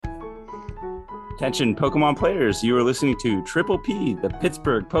Attention Pokemon players, you are listening to Triple P, the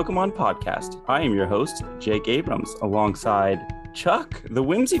Pittsburgh Pokemon Podcast. I am your host, Jake Abrams, alongside Chuck, the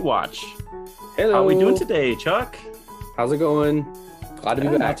Whimsy Watch. Hello. How are we doing today, Chuck? How's it going? Glad to be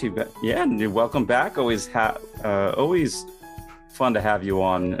back. Not too bad. Yeah, welcome back. Always fun to have you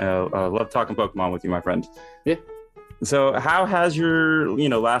on. Love talking Pokemon with you, my friend. Yeah. So how has your,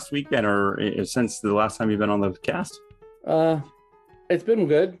 last week been, or since the last time you've been on the cast? It's been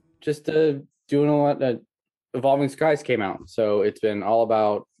good. Just doing a lot. Evolving Skies came out, so it's been all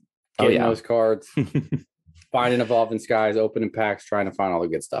about getting those cards, finding Evolving Skies, opening packs, trying to find all the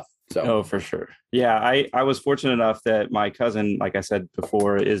good stuff. So, for sure. Yeah, I was fortunate enough that my cousin, like I said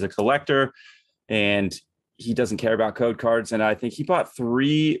before, is a collector, and he doesn't care about code cards. And I think he bought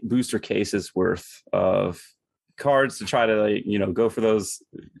 3 booster cases worth of cards to try to go for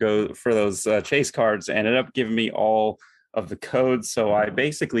those chase cards. And ended up giving me all of the codes. So I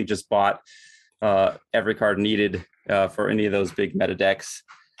basically just bought every card needed for any of those big meta decks.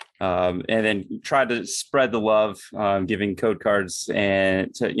 And then tried to spread the love, giving code cards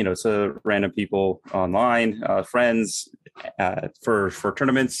and to random people online, friends, for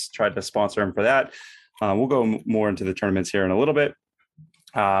tournaments. Tried to sponsor them for that. We'll go more into the tournaments here in a little bit.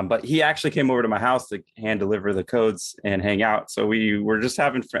 But he actually came over to my house to hand deliver the codes and hang out. So we were just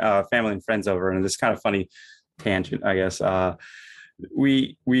having family and friends over, and this kind of funny tangent, I guess.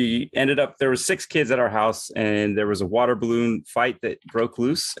 We ended up, there were 6 kids at our house, and there was a water balloon fight that broke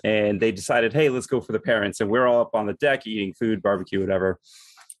loose, and they decided, hey, let's go for the parents. And we're all up on the deck eating food, barbecue, whatever.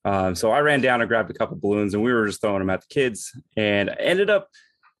 So I ran down and grabbed a couple balloons, and we were just throwing them at the kids, and I ended up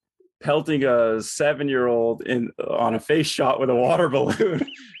pelting a 7-year-old on a face shot with a water balloon.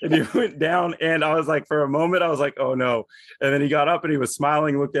 And he went down, and I was like, for a moment, I was like, oh no. And then he got up and he was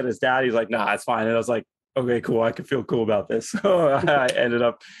smiling, looked at his dad. He's like, nah, it's fine. And I was like, okay, cool. I can feel cool about this. So I ended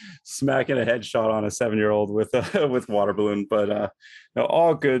up smacking a headshot on a 7-year-old with water balloon, but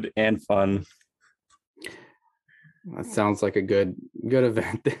all good and fun. That sounds like a good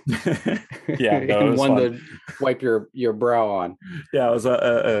event. Yeah, and one fun to wipe your brow on. Yeah,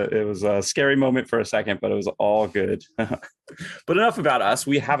 it was a scary moment for a second, but it was all good. But enough about us.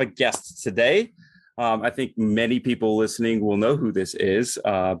 We have a guest today. I think many people listening will know who this is,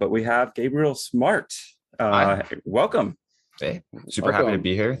 but we have Gabriel Smart. Welcome. Hey, super happy to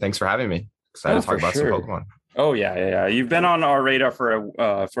be here. Thanks for having me. Excited to talk about some Pokemon. Oh yeah. You've been on our radar for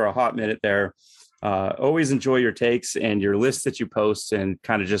a hot minute there. Always enjoy your takes and your lists that you post, and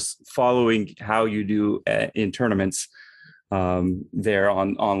kind of just following how you do in tournaments there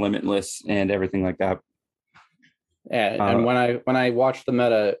on Limitless and everything like that. Yeah, and when I watch the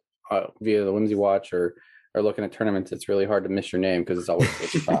meta via the Whimsy Watch or looking at tournaments, it's really hard to miss your name because it's always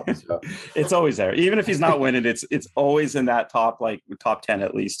at the top. So. It's always there. Even if he's not winning, it's always in that top 10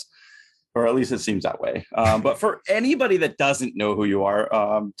 at least. Or at least it seems that way. But for anybody that doesn't know who you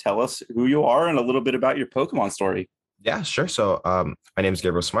are, tell us who you are and a little bit about your Pokemon story. Yeah, sure. So my name is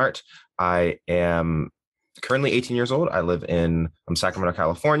Gabriel Smart. I am currently 18 years old. I live in Sacramento,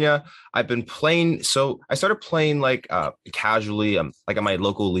 California. I've been playing. So I started playing casually, like in my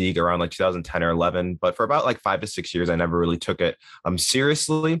local league around 2010 or 11. But for about 5 to 6 years, I never really took it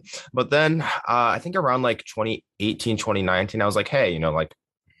seriously. But then I think around 2018, 2019, I was like, hey,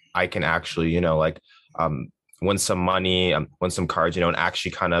 I can actually, win some money, win some cards, and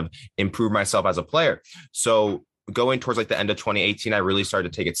actually kind of improve myself as a player. So going towards the end of 2018, I really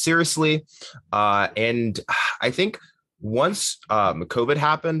started to take it seriously. And I think once COVID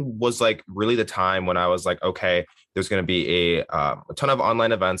happened was really the time when I was like, okay, there's going to be a ton of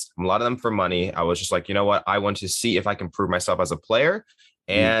online events, a lot of them for money. I was just like, you know what? I want to see if I can prove myself as a player.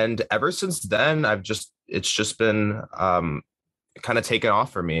 And ever since then, it's just been kind of taken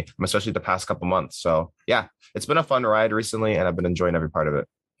off for me, especially the past couple months. So yeah, it's been a fun ride recently, and I've been enjoying every part of it.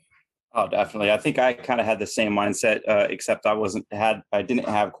 Oh, definitely. I think I kind of had the same mindset, except I didn't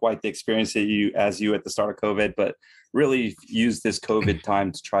have quite the experience as you at the start of COVID, but really used this COVID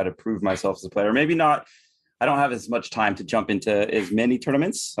time to try to prove myself as a player. Maybe not. I don't have as much time to jump into as many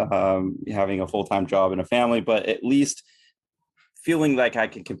tournaments, having a full-time job and a family, but at least feeling like I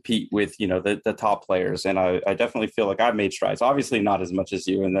can compete with, the top players. And I definitely feel like I've made strides, obviously not as much as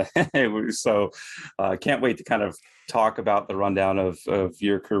you. So can't wait to kind of talk about the rundown of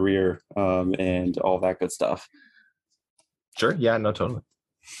your career and all that good stuff. Sure. Yeah, no, totally.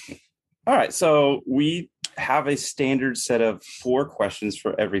 All right. So we have a standard set of 4 questions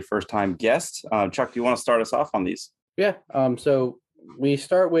for every first time guest. Chuck, do you want to start us off on these? Yeah. So we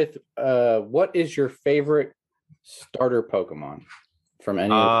start with what is your favorite starter Pokemon from any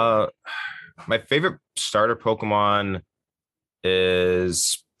my favorite starter Pokemon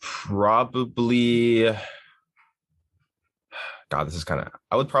is probably, God, this is kind of,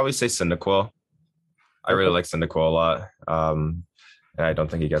 I would probably say Cyndaquil. I really like Cyndaquil a lot. And I don't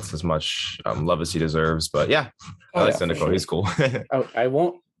think he gets as much love as he deserves. But yeah, I like Cyndaquil. Sure. He's cool. I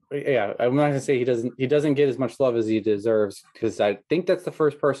won't. Yeah, I'm not gonna say he doesn't get as much love as he deserves, because I think that's the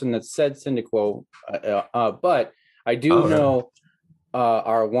first person that said Cyndaquil. But I do know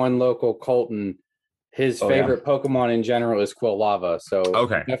our one local Colton, his favorite Pokemon in general is Quilava. So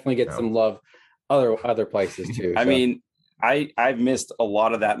definitely get some love other places too. I mean, I've missed a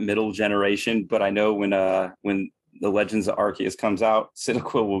lot of that middle generation, but I know when the Legends of Arceus comes out,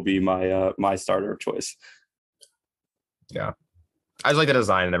 Cyndaquil will be my starter of choice. Yeah. I just like the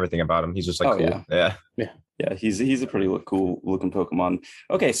design and everything about him. He's just like cool. Yeah. He's a pretty cool looking Pokemon.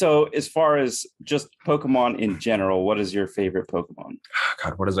 Okay, so as far as just Pokemon in general, what is your favorite Pokemon?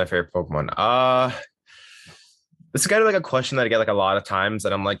 God, what is my favorite Pokemon? This is kind of like a question that I get like a lot of times,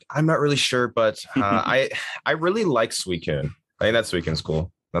 and I'm like, I'm not really sure, but I really like Suicune. I think that Suicune's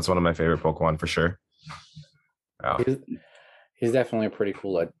cool. That's one of my favorite Pokemon for sure. Yeah. He's definitely a pretty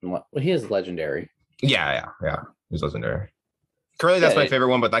cool. He is legendary. Yeah. He's legendary. Currently, that's my favorite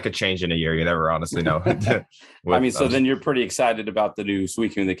one, but that could change in a year. You never honestly know. So then you're pretty excited about the new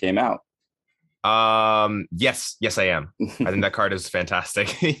Suicune that came out. Yes, I am. I think that card is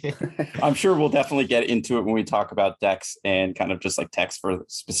fantastic. I'm sure we'll definitely get into it when we talk about decks and kind of just like decks for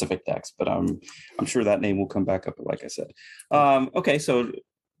specific decks, but I'm sure that name will come back up, like I said. Okay, so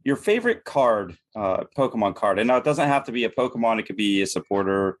your favorite card, Pokemon card, and now it doesn't have to be a Pokemon, it could be a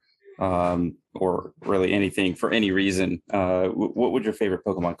supporter, or really anything for any reason. What would your favorite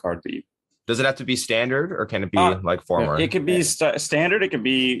Pokemon card be? Does it have to be standard, or can it be like former? It could be standard. It could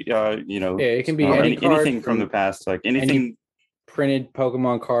be, it can be anything from the past, like anything. Any printed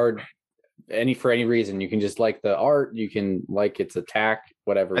Pokemon card, for any reason. You can just like the art. You can like its attack,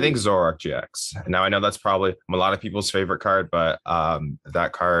 whatever. I think Zoroark GX. Now I know that's probably a lot of people's favorite card, but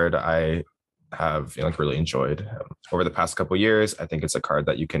that card I have really enjoyed over the past couple of years. I think it's a card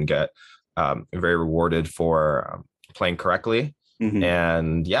that you can get very rewarded for playing correctly. Mm-hmm.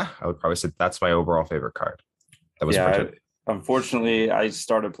 And I would probably say that's my overall favorite card. That was unfortunately, I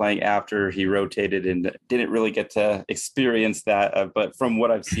started playing after he rotated and didn't really get to experience that. But from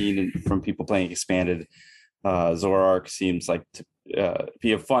what I've seen and from people playing expanded, Zoroark seems like to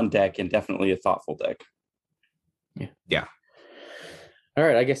be a fun deck and definitely a thoughtful deck. Yeah. All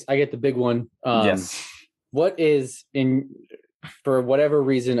right, I guess I get the big one. Yes. What is for whatever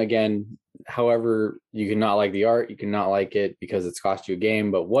reason, again, however, you cannot like the art, you cannot like it because it's cost you a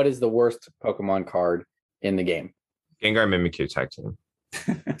game, but what is the worst Pokemon card in the game? Gengar Mimikyu Tag Team.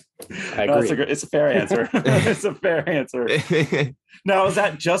 I agree. It's a fair answer. It's a fair answer. Now, is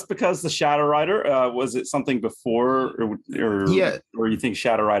that just because the Shadow Rider? Was it something before, or you think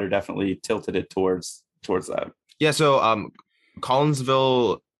Shadow Rider definitely tilted it towards that? Yeah, so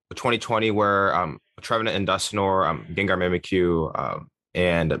Collinsville 2020, where Trevenant and Dusknoir, Gengar Mimikyu,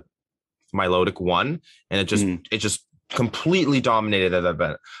 and Milotic won, and it just completely dominated that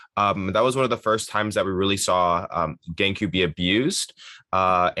event. That was one of the first times that we really saw Genku be abused.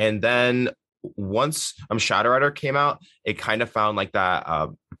 And then once Shadow Rider came out, it kind of found like that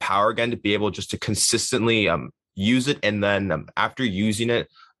power again to be able just to consistently use it. And then after using it,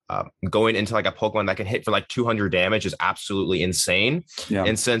 going into like a Pokemon that can hit for like 200 damage is absolutely insane. Yeah.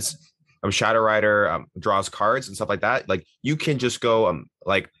 And since Shadow Rider draws cards and stuff like that, like you can just go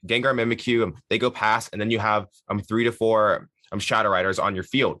like Gengar Mimikyu, they go past, and then you have 3 to 4 Shadow Riders on your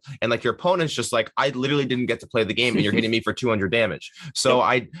field, and like your opponent's just like, I literally didn't get to play the game and you're hitting me for 200 damage. So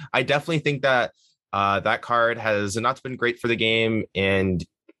I definitely think that that card has not been great for the game, and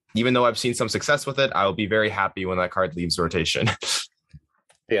even though I've seen some success with it, I'll be very happy when that card leaves rotation.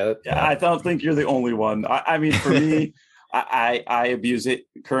 Yeah, I don't think you're the only one. I mean, for me, I abuse it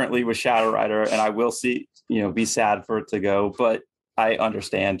currently with Shadow Rider, and I will be sad for it to go, but I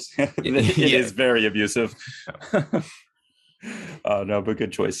understand it is very abusive. No, but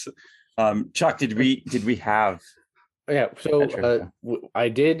good choice. Chuck, did we have? Yeah, so I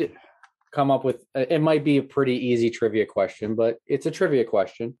did come up with. It might be a pretty easy trivia question, but it's a trivia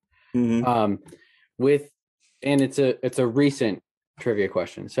question. Mm-hmm. It's a recent trivia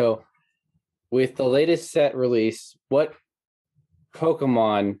question. So, with the latest set release, what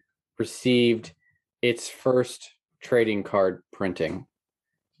Pokemon received its first trading card printing?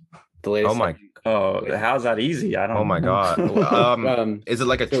 The latest. How's that easy? I don't. Oh my god. Is it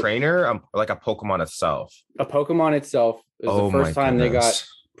like a trainer or like a Pokemon itself? A Pokemon itself is the first time they got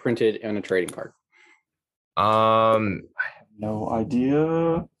printed on a trading card. I have no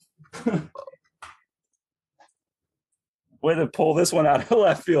idea. way to pull this one out of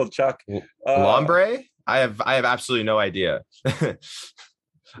left field, Chuck. Lombre? I have absolutely no idea.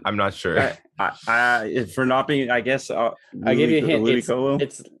 I'm not sure. For not being, I guess. I give you a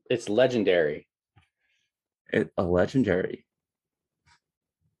hint. It's legendary. A legendary.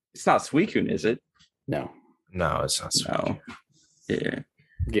 It's not Suicune, is it? No, it's not. No. Yeah.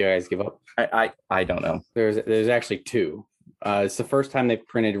 You guys give up? I don't know. There's actually two. It's the first time they've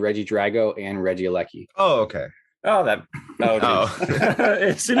printed Regidrago and Regieleki. Oh, okay. As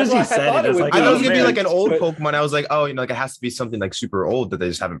soon as you said it, it's like I thought it was gonna be like an old Pokemon. I was like, oh, like it has to be something like super old that they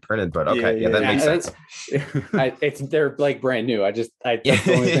just haven't printed. But okay, that makes sense. They're like brand new. That's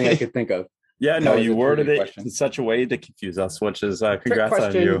the only thing I could think of. Yeah, no, you worded it in such a way to confuse us, which is congrats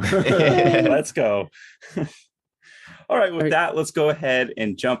on you. Let's go. All right, with that, let's go ahead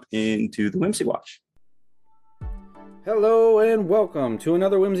and jump into the Whimsy Watch. Hello and welcome to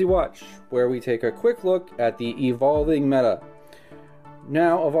another Whimsy Watch, where we take a quick look at the evolving meta.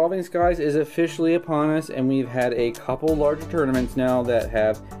 Now, Evolving Skies is officially upon us, and we've had a couple larger tournaments now that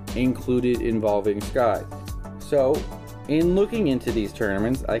have included Evolving Skies. So, in looking into these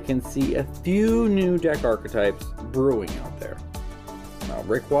tournaments, I can see a few new deck archetypes brewing out there.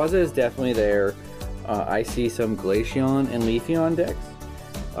 Rayquaza is definitely there. I see some Glaceon and Leafeon decks.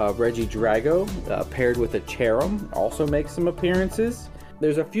 Regidrago paired with a Cherim also makes some appearances.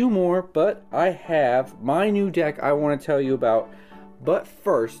 There's a few more, but I have my new deck I want to tell you about. But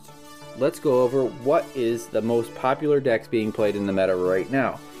first, let's go over what is the most popular decks being played in the meta right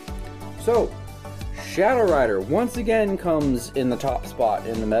now. So, Shadow Rider once again comes in the top spot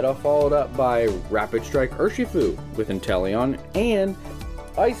in the meta, followed up by Rapid Strike Urshifu with Inteleon and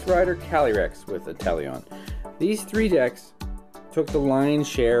Ice Rider Calyrex with Inteleon. These three decks took the lion's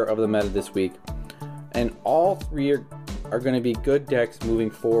share of the meta this week, and all three are going to be good decks moving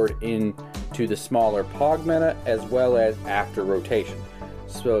forward into the smaller Pog meta as well as after rotation.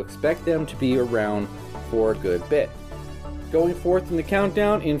 So expect them to be around for a good bit. Going forth in the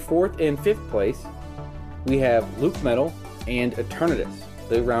countdown, in 4th and 5th place, we have Luke Metal and Eternatus.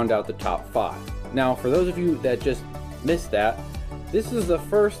 They round out the top 5. Now, for those of you that just missed that, this is the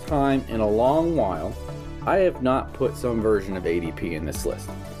first time in a long while I have not put some version of ADP in this list.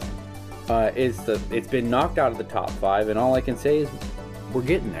 It's been knocked out of the top 5, and all I can say is we're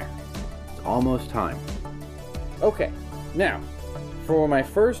getting there. It's almost time. Okay, now for my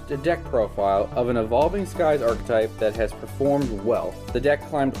first deck profile of an Evolving Skies archetype that has performed well. The deck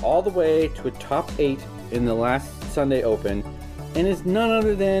climbed all the way to a top 8 in the last Sunday Open, and is none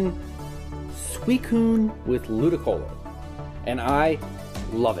other than Suicune with Ludicolo, and I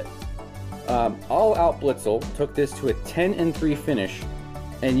love it. All Out Blitzel took this to a 10-3 finish,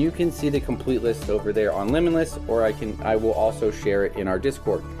 and you can see the complete list over there on Limitless, or I will also share it in our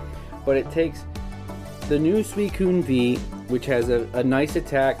Discord. But it takes the new Suicune V, which has a nice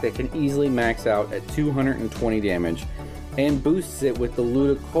attack that can easily max out at 220 damage, and boosts it with the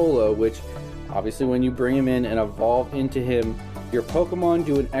Ludicolo, which obviously when you bring him in and evolve into him, your Pokemon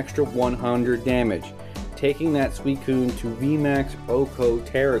do an extra 100 damage, taking that Suicune to VMAX OHKO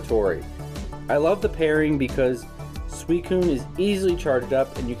territory. I love the pairing because Suicune is easily charged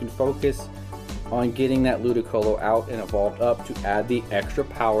up, and you can focus on getting that Ludicolo out and evolved up to add the extra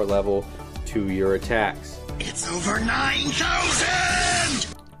power level to your attacks. It's over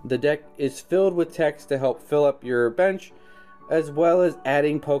 9,000! The deck is filled with text to help fill up your bench, as well as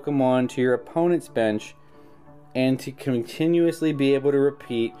adding Pokemon to your opponent's bench, and to continuously be able to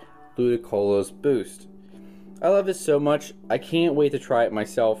repeat Ludicolo's boost. I love this so much, I can't wait to try it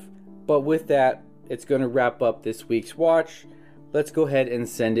myself. But with that, it's going to wrap up this week's watch. Let's go ahead and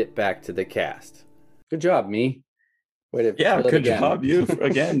send it back to the cast. Good job, me. Good job, you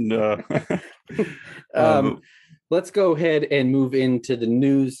again. Let's go ahead and move into the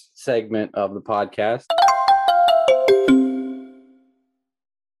news segment of the podcast.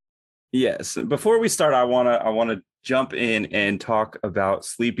 Yes. Before we start, I wanna jump in and talk about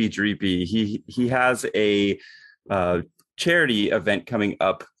Sleepy Dreepy. He has a charity event coming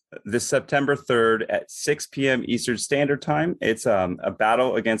up this September 3rd at 6 p.m. Eastern Standard Time. It's a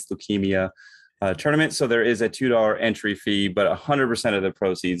battle against leukemia tournament. So there is a $2 entry fee, but 100% of the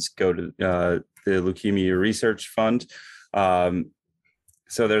proceeds go to the Leukemia Research Fund.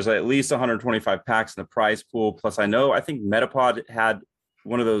 So there's at least 125 packs in the prize pool. Plus, I think Metapod had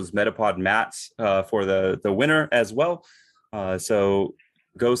one of those Metapod mats for the winner as well. So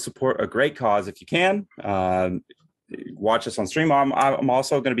go support a great cause if you can. Watch us on stream. I'm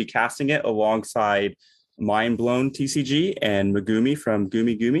also going to be casting it alongside Mind Blown TCG and Megumi from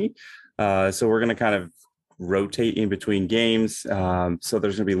Gumi Gumi. So we're going to kind of rotate in between games. So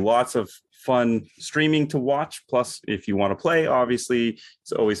there's going to be lots of fun streaming to watch. Plus, if you want to play, obviously,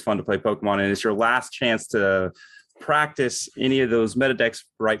 it's always fun to play Pokemon, and it's your last chance to practice any of those meta decks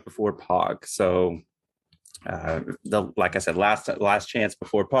right before POG. So, like I said, last chance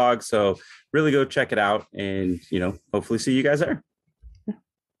before POG. So, really go check it out, and hopefully see you guys there.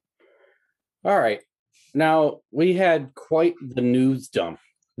 All right. Now, we had quite the news dump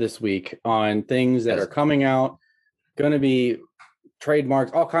this week on things that are coming out, going to be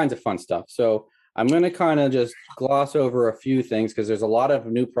trademarks, all kinds of fun stuff. So I'm going to kind of just gloss over a few things because there's a lot of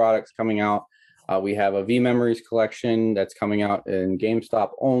new products coming out. We have a V Memories collection that's coming out in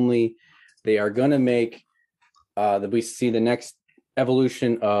GameStop only. They are going to make we see the next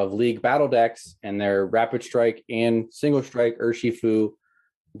evolution of League battle decks and their Rapid Strike and Single Strike Urshifu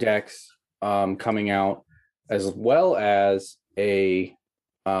decks coming out, as well as a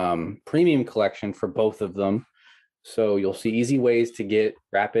premium collection for both of them. So you'll see easy ways to get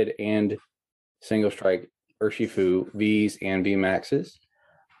Rapid and Single Strike Urshifu Vs and V Maxes,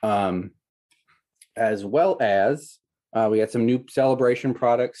 as well as we got some new celebration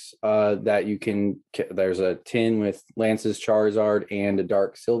products that you can. There's a tin with Lance's Charizard and a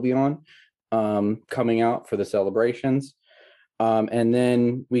Dark Sylveon coming out for the celebrations. And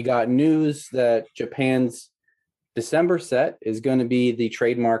then we got news that Japan's December set is going to be the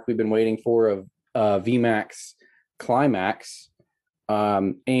trademark we've been waiting for of VMAX Climax.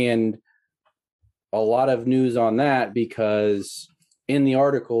 And a lot of news on that because in the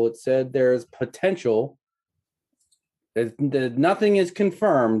article it said there's potential. Nothing is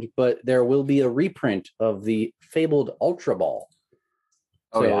confirmed, but there will be a reprint of the fabled Ultra Ball.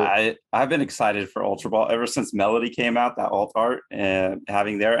 Oh, yeah. I've been excited for Ultra Ball ever since Melody came out, that alt art and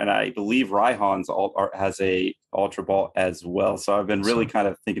having there. And I believe Raihan's alt art has a Ultra Ball as well. So I've been really kind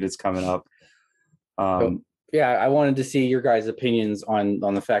of thinking it's coming up. I wanted to see your guys' opinions on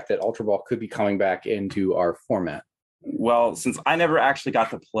the fact that Ultra Ball could be coming back into our format. Well, since I never actually got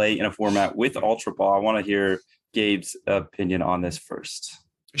to play in a format with Ultra Ball, I want to hear Gabe's opinion on this first.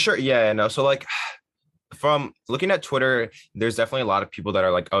 Sure. Yeah. No. So from looking at Twitter, there's definitely a lot of people that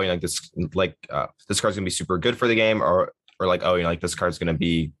are like, oh, this card's gonna be super good for the game, or like, oh, this card's gonna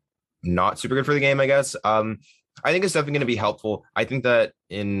be not super good for the game, I guess. I think it's definitely gonna be helpful. I think that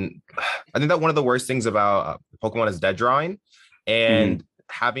one of the worst things about Pokemon is dead drawing, and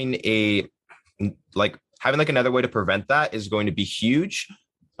having another way to prevent that is going to be huge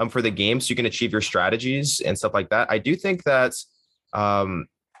for the game, so you can achieve your strategies and stuff like that. I do think that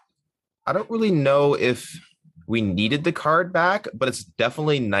I don't really know if we needed the card back, but it's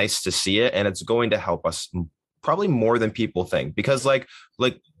definitely nice to see it, and it's going to help us probably more than people think, because like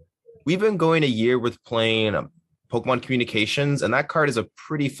we've been going a year with playing Pokemon Communications, and that card is a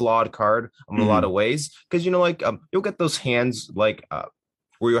pretty flawed card in a lot of ways, because you'll get those hands where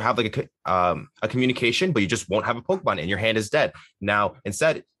you have a communication, but you just won't have a Pokemon and your hand is dead. Now,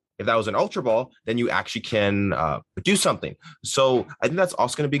 instead, if that was an Ultra Ball, then you actually can do something. So I think that's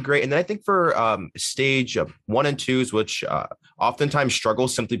also going to be great. And then I think for stage 1 and 2s, which oftentimes struggle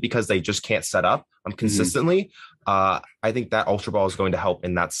simply because they just can't set up consistently, I think that Ultra Ball is going to help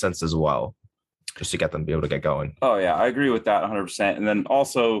in that sense as well, just to get them to be able to get going. Oh, yeah, I agree with that 100%. And then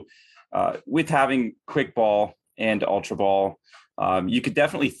also with having Quick Ball and Ultra Ball, you could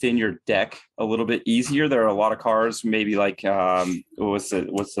definitely thin your deck a little bit easier. There are a lot of cards, maybe like the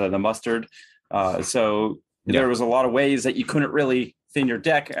mustard. There was a lot of ways that you couldn't really thin your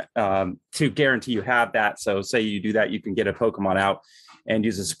deck to guarantee you have that. So say you do that, you can get a Pokemon out and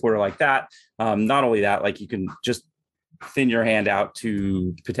use a supporter like that. Not only that, you can just thin your hand out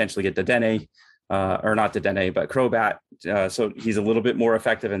to potentially get Dedenne, or not Dedenne, but Crobat. So he's a little bit more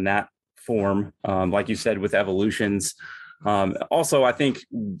effective in that form. Like you said, with evolutions. Also, I think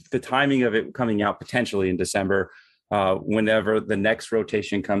the timing of it coming out potentially in December, whenever the next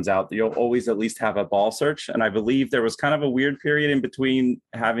rotation comes out, you'll always at least have a ball search. And I believe there was kind of a weird period in between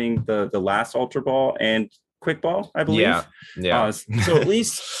having the last Ultra Ball and Quick Ball, I believe. Yeah. So at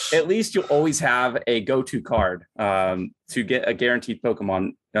least you'll always have a go-to card to get a guaranteed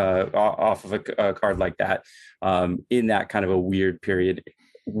Pokemon off of a card like that in that kind of a weird period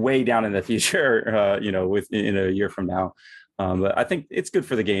way down in the future, in a year from now. But I think it's good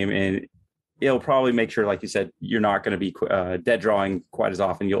for the game, and it'll probably make sure, like you said, you're not going to be dead drawing quite as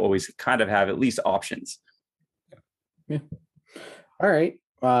often. You'll always kind of have at least options. Yeah. All right.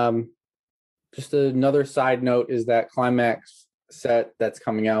 Just another side note is that Climax set that's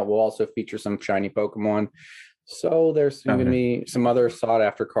coming out will also feature some shiny Pokemon. So there's going to be some other sought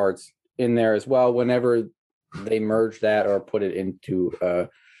after cards in there as well whenever they merge that or put it into a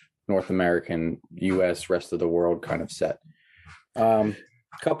North American, US, rest of the world kind of set.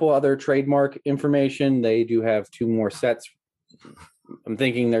 couple other trademark information. They do have 2 more sets. I'm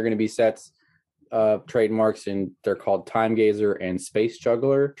thinking they're going to be sets trademarks, and they're called Time Gazer and Space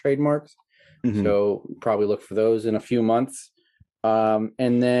Juggler trademarks. Mm-hmm. So probably look for those in a few months.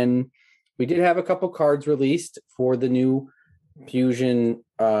 And then we did have a couple cards released for the new Fusion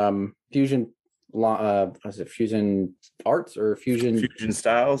Fusion Arts or Fusion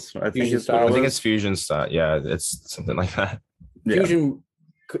Styles? I think it's Fusion Style. Yeah, it's something like that. Fusion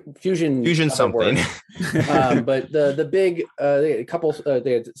something. But the big a couple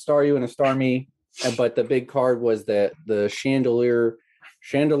they had Star You and a Star Me, but the big card was the Chandelier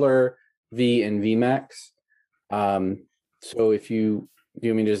V and V Max. So if you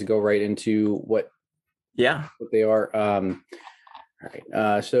mean to just go right into what they are. All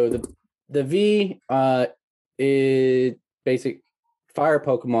right. So the V is basic fire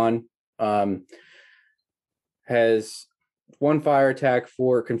Pokemon, has 1 fire attack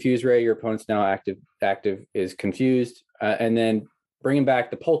for Confuse Ray. Your opponent's now active is confused, and then bringing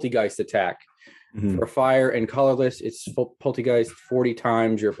back the Poltegeist attack. Mm-hmm. For fire and colorless, it's Poltegeist 40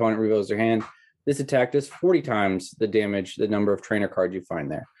 times. Your opponent reveals their hand. This attack does 40 times the damage, the number of trainer cards you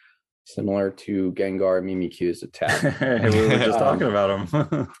find there. Similar to Gengar Mimikyu's attack. We were just talking about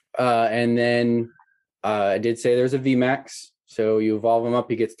him. And then I did say there's a VMAX. So you evolve him up,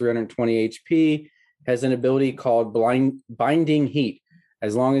 he gets 320 HP, has an ability called Binding Heat.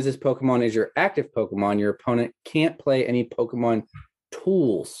 As long as this Pokemon is your active Pokemon, your opponent can't play any Pokemon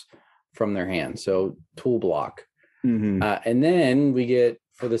tools from their hand. So tool block. Mm-hmm. And then we get,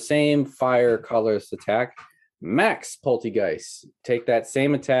 for the same fire colorless attack, Max Poltegeist. Take that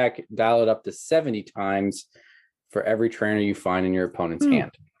same attack, dial it up to 70 times for every trainer you find in your opponent's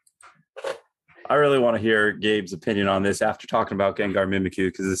hand. I really want to hear Gabe's opinion on this after talking about Gengar Mimikyu,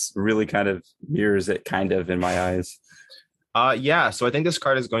 because this really kind of mirrors it in my eyes. So I think this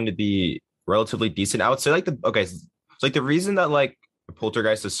card is going to be relatively decent. I would say the reason that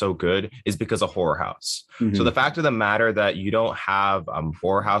Poltergeist is so good is because of Horror House. Mm-hmm. So the fact of the matter that you don't have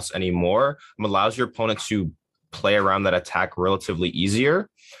Horror House anymore allows your opponent to play around that attack relatively easier.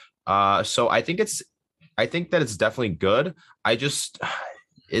 So I think that it's definitely good.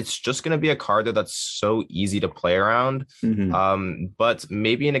 It's just going to be a card that's so easy to play around. Mm-hmm. But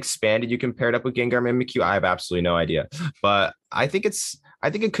maybe an expanded, you can pair it up with Gengar Mimikyu. I have absolutely no idea, but I think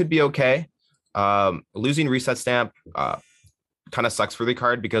it could be okay. Losing Reset Stamp kind of sucks for the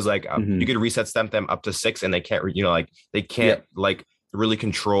card because you could Reset Stamp them up to 6 and they can't really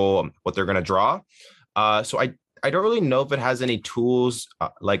control what they're going to draw. So I don't really know if it has any tools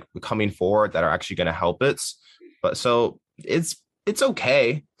coming forward that are actually going to help it, but so it's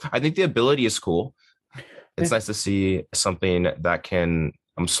okay. I think the ability is cool. It's nice to see something that can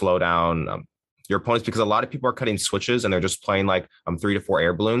slow down your opponents, because a lot of people are cutting switches and they're just playing 3 to 4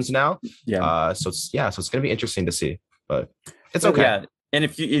 air balloons now. So it's going to be interesting to see, but it's okay. Yeah. And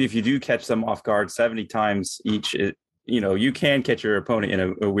if you do catch them off guard 70 times each, you can catch your opponent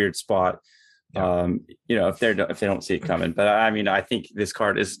in a weird spot. If they don't see it coming. But I think this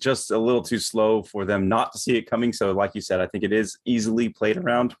card is just a little too slow for them not to see it coming. So like you said, I think it is easily played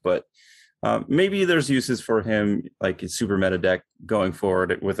around, but maybe there's uses for him, like a super meta deck going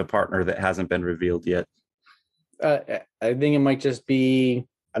forward with a partner that hasn't been revealed yet. I think it might just be,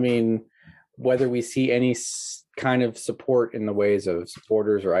 whether we see any kind of support in the ways of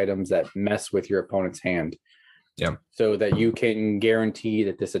supporters or items that mess with your opponent's hand. Yeah. So that you can guarantee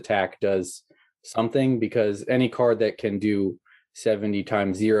that this attack does something, because any card that can do 70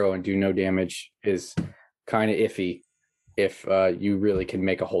 times 0 and do no damage is kind of iffy if you really can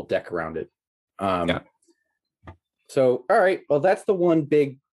make a whole deck around it. So, all right. Well, that's the one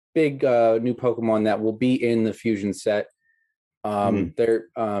big new Pokemon that will be in the Fusion set. The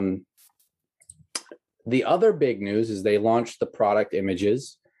other big news is they launched the product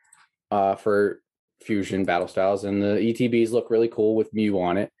images for Fusion Battle Styles, and the ETBs look really cool with Mew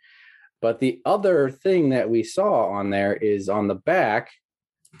on it. But the other thing that we saw on there is on the back,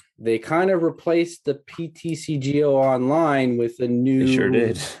 they kind of replaced the PTCGO Online with a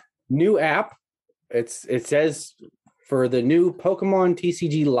new app. It says for the new Pokemon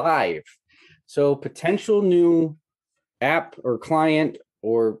TCG Live. So potential new app or client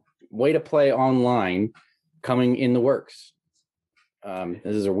or way to play online coming in the works.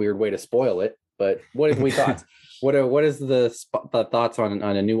 This is a weird way to spoil it, but what have we thought? What is the thoughts on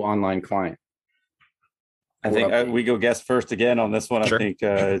a new online client? I think we go guest first again on this one. Sure. I think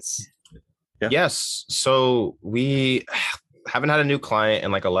it's Yes. So we haven't had a new client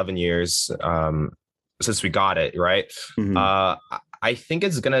in 11 years since we got it, right? Mm-hmm. I think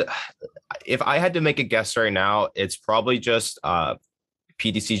it's gonna. If I had to make a guess right now, it's probably just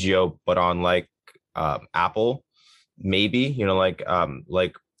PTCGO, but on like Apple, maybe, you know,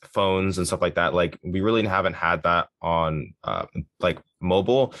 like phones and stuff like that. Like we really haven't had that on like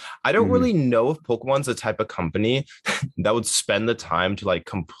mobile. I don't really know if Pokemon's the type of company that would spend the time to like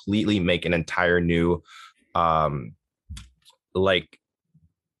completely make an entire new like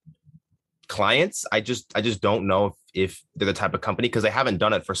clients. I just don't know if they're the type of company, because they haven't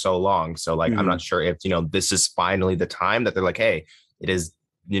done it for so long. So like I'm not sure if, you know, this is finally the time that they're like, hey, it is,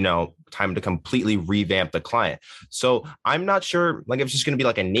 you know, time to completely revamp the client. So I'm not sure like if it's just going to be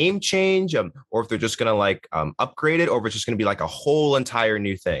like a name change, or if they're just going to like upgrade it, or if it's just going to be like a whole entire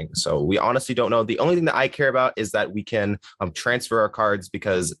new thing. So we honestly don't know. The only thing that I care about is that we can transfer our cards,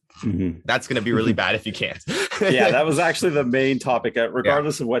 because that's going to be really bad if you can't. Yeah, that was actually the main topic.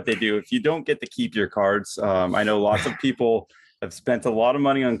 Regardless of what they do, if you don't get to keep your cards, I know lots of people have spent a lot of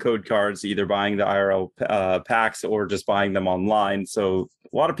money on code cards, either buying the IRL packs or just buying them online. So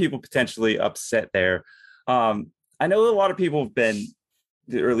a lot of people potentially upset there. I know a lot of people have been,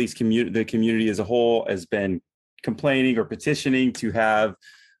 or at least the community as a whole has been complaining or petitioning to have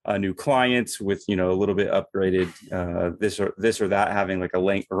new clients with, you know, a little bit upgraded this or that, having like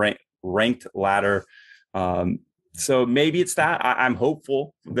a ranked ladder. So maybe it's that. I'm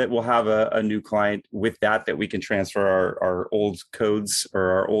hopeful that we'll have a new client with that we can transfer our old codes or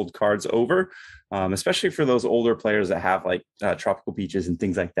our old cards over, especially for those older players that have like tropical beaches and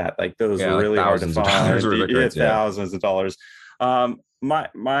things like that. Like those are like really hard to find. Thousands of dollars.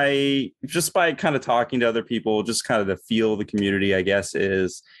 My just by kind of talking to other people, just kind of the feel of the community, I guess,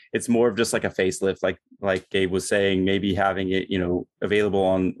 is it's more of just like a facelift, like Gabe was saying, maybe having it, you know, available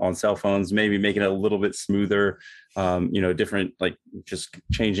on cell phones, maybe making it a little bit smoother, you know, different, like just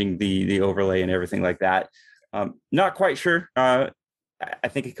changing the overlay and everything like that. Not quite sure. I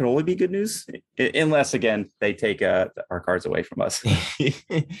think it can only be good news, unless again they take our cards away from us.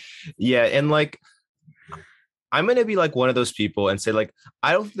 Yeah, and like I'm going to be like one of those people and say, like,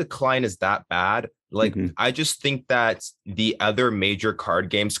 I don't think the client is that bad. Like, I just think that the other major card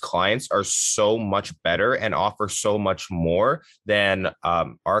games clients are so much better and offer so much more than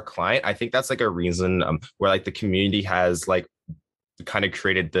our client. I think that's like a reason where like the community has like kind of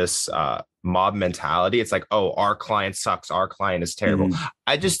created this mob mentality. It's like, oh, our client sucks. Our client is terrible.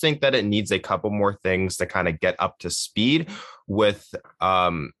 I just think that it needs a couple more things to kind of get up to speed with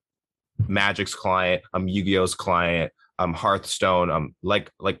Magic's client, Yu-Gi-Oh's client, Hearthstone,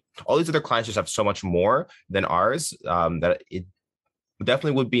 like all these other clients just have so much more than ours, that it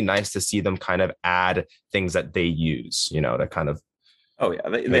definitely would be nice to see them kind of add things that they use, you know, that kind of. Oh yeah,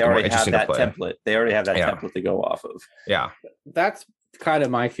 they already have that template. They already have that template to go off of. Yeah, that's kind of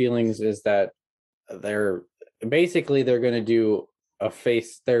my feelings, is that they're going to do a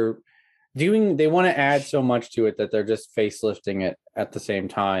face. They want to add so much to it that they're just facelifting it at the same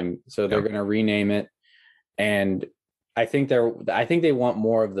time. So they're going to rename it, and I think they want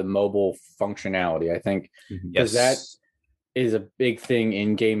more of the mobile functionality. I think because that is a big thing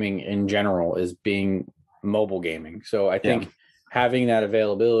in gaming in general, is being mobile gaming. So I think having that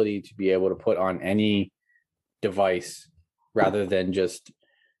availability to be able to put on any device rather than just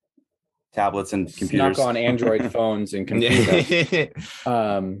tablets and computers, snuck on Android phones and computers.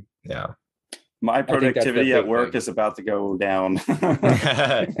 My productivity at work is about to go down.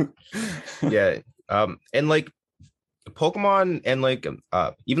 And like Pokemon and like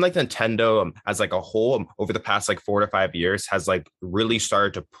even like Nintendo as like a whole over the past like 4 to 5 years has like really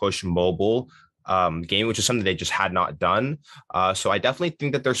started to push mobile game, which is something they just had not done. So I definitely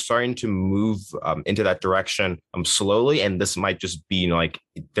think that they're starting to move into that direction slowly, and this might just be like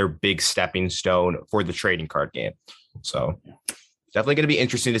their big stepping stone for the trading card game. So definitely going to be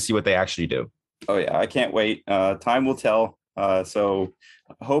interesting to see what they actually do. Oh yeah, I can't wait. Time will tell. So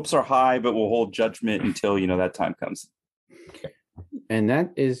hopes are high, but we'll hold judgment until, you know, that time comes. And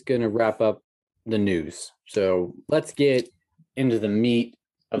that is going to wrap up the news. So let's get into the meat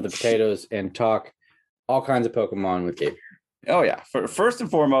of the potatoes and talk all kinds of Pokemon with Gabe. Oh yeah. First and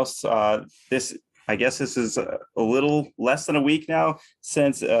foremost, this is a little less than a week now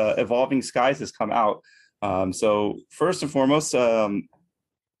since Evolving Skies has come out. So first and foremost,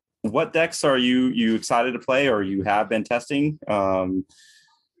 what decks are you excited to play, or you have been testing? And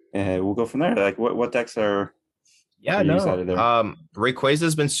we'll go from there. Like what decks are you excited there? Rayquaza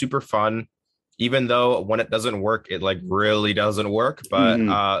has been super fun, even though when it doesn't work, it like really doesn't work.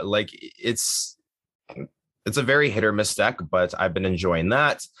 But like it's a very hit or miss deck, but I've been enjoying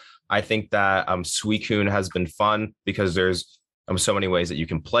that. I think that Suicune has been fun because there's so many ways that you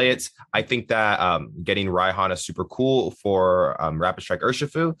can play it. I think that getting Raihan is super cool for Rapid Strike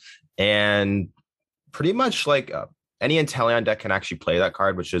Urshifu, and pretty much like any Inteleon deck can actually play that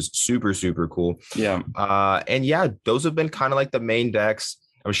card, which is super, super cool. Yeah. And yeah, those have been kind of like the main decks.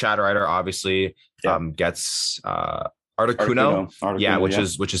 Shadow Rider obviously gets Articuno. Yeah, which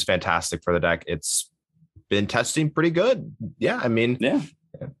is fantastic for the deck. It's been testing pretty good. Yeah, I mean, there's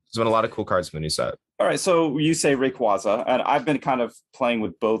been a lot of cool cards in the new set. All right, so you say Rayquaza, and I've been kind of playing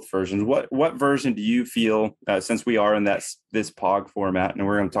with both versions. What version do you feel, since we are in this Pog format, and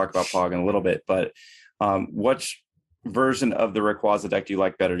we're going to talk about Pog in a little bit, but which version of the Rayquaza deck do you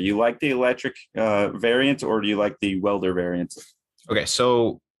like better? Do you like the electric variant, or do you like the welder variant? Okay,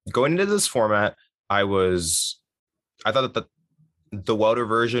 so going into this format, I thought that the welder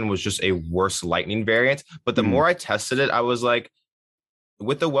version was just a worse lightning variant, but the more I tested it, I was like,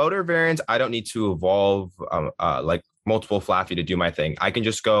 with the welder variant, I don't need to evolve like multiple Flaffy to do my thing. I can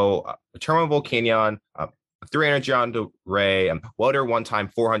just go Terminal Volcanion, 3 energy onto Ray, welder one time,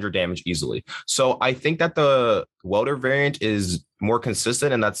 400 damage easily. So I think that the welder variant is more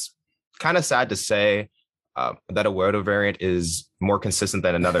consistent, and that's kind of sad to say that a welder variant is more consistent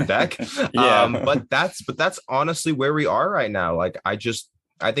than another deck. But that's honestly where we are right now. Like I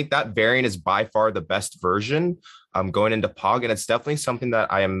think that variant is by far the best version going into Pog, and it's definitely something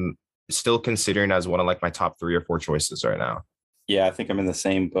that I am still considering as one of like my top 3 or 4 choices right now. Yeah, I think I'm in the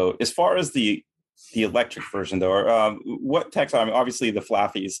same boat. As far as the electric version, though, what techs? I mean, obviously the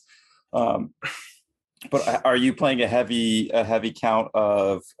Flaffies, but are you playing a heavy count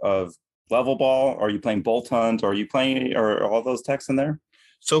of level ball? Are you playing Bolt Hunt? Are you playing or all those techs in there?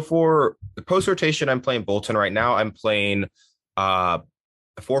 So for the post rotation, I'm playing Bolton right now. I'm playing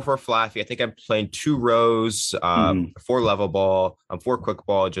 4 Flaffy. I think I'm playing 2 Rose, 4 level ball, 4 quick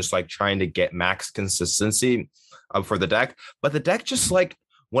ball, just like trying to get max consistency for the deck. But the deck just like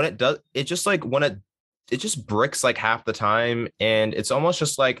when it does, it just like when it just bricks like half the time, and it's almost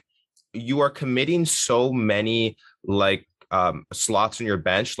just like you are committing so many like slots on your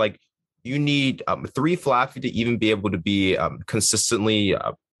bench. Like you need 3 Flaffy to even be able to be consistently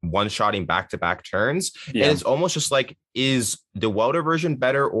one-shotting back-to-back turns. And it's almost just like, is the welder version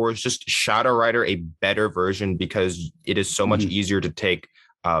better, or is just Shadow Rider a better version because it is so much easier to take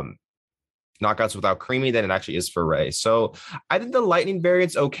knockouts without Creamy than it actually is for Ray? So I think the lightning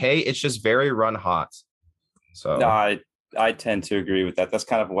variant's okay. It's just very run hot. So no, I tend to agree with that. That's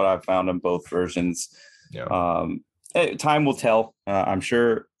kind of what I've found in both versions. Time will tell. I'm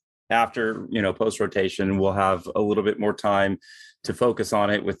sure after post rotation we'll have a little bit more time to focus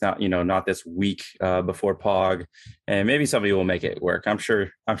on it without not this week before Pog, and maybe somebody will make it work. I'm sure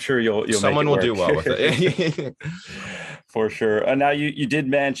you'll someone will do well with it. For sure. And now you did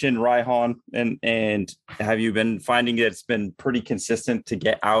mention Raihan, and have you been finding it's been pretty consistent to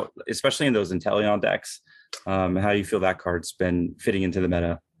get out, especially in those Inteleon decks? How do you feel that card's been fitting into the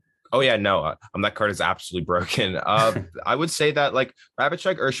meta? Oh yeah, no, that card is absolutely broken. I would say that like Rapid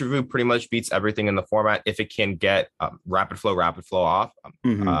Strike Urshifu pretty much beats everything in the format if it can get rapid flow off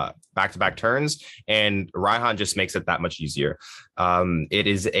back-to-back turns, and Raihan just makes it that much easier. It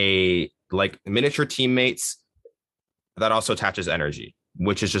is a like miniature teammates that also attaches energy,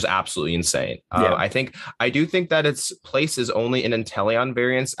 which is just absolutely insane. I do think that its place is only in Inteleon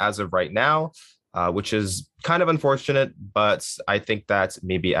variants as of right now. Which is kind of unfortunate, but I think that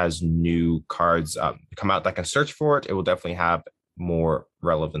maybe as new cards come out that can search for it, it will definitely have more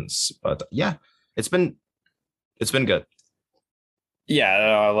relevance. But yeah, it's been good.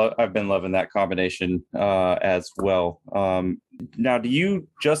 Yeah, I've been loving that combination as well. Now, do you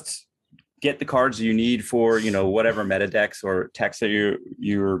just get the cards you need for whatever meta decks or techs that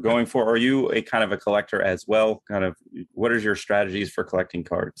you're going for? Or are you a kind of a collector as well? Kind of, what are your strategies for collecting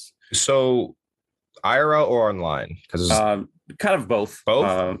cards? So IRL or online? Because kind of both.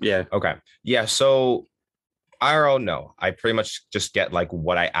 Yeah. Okay. Yeah. So IRL, no. I pretty much just get like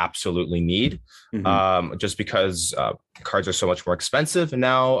what I absolutely need. Just because cards are so much more expensive. And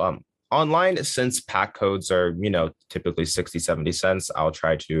now online, since pack codes are typically 60-70 cents, I'll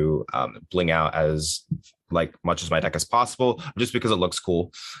try to bling out as like much as my deck as possible, just because it looks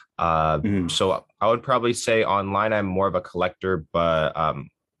cool. So I would probably say online I'm more of a collector, but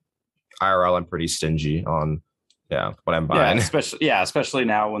IRL, I'm pretty stingy on what I'm buying. Especially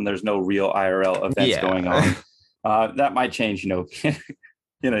now when there's no real IRL events going on. That might change, in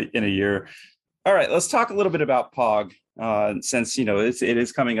a year. All right, let's talk a little bit about Pog. Since it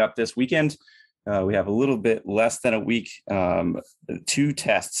is coming up this weekend, we have a little bit less than a week to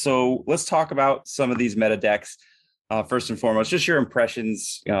test. So let's talk about some of these meta decks. First and foremost, just your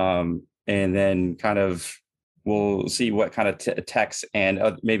impressions, and then kind of we'll see what kind of techs and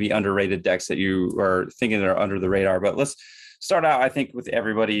maybe underrated decks that you are thinking are under the radar. But let's start out, I think, with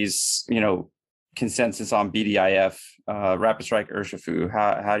everybody's, consensus on BDIF, Rapid Strike Urshifu.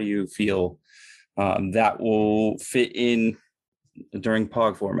 How do you feel that will fit in during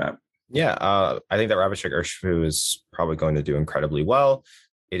POG format? Yeah, I think that Rapid Strike Urshifu is probably going to do incredibly well.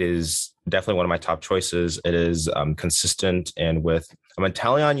 It is definitely one of my top choices. It is consistent, and with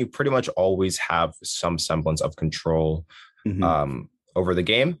Inteleon, you pretty much always have some semblance of control over the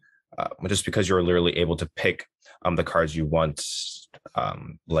game, just because you're literally able to pick the cards you want.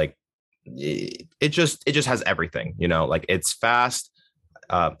 Like it just has everything, like it's fast,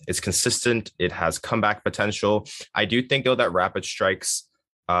 it's consistent, it has comeback potential. I do think though that Rapid Strike's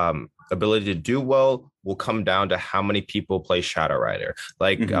ability to do well will come down to how many people play Shadow Rider.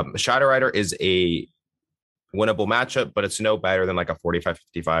 Shadow Rider is a winnable matchup, but it's no better than like a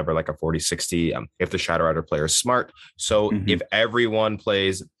 45-55 or like a 40-60 if the Shadow Rider player is smart. So if everyone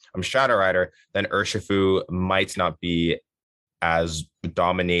plays Shadow Rider, then Urshifu might not be as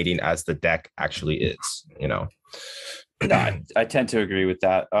dominating as the deck actually is, No, I tend to agree with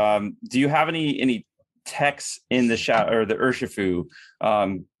that. Do you have any techs in the Shadow or the Urshifu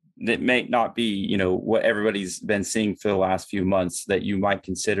that may not be, what everybody's been seeing for the last few months that you might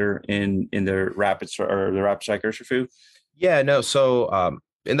consider in the Rapid Strike Urshifu? Yeah, no. So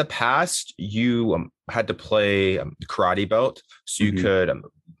in the past, you had to play Karate Belt, so you could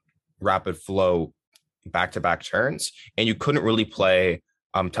rapid flow back-to-back turns, and you couldn't really play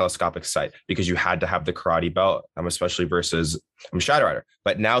Telescopic Sight because you had to have the Karate Belt, especially versus Shadow Rider.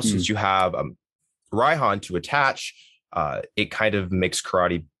 But now since you have Raihan to attach, it kind of makes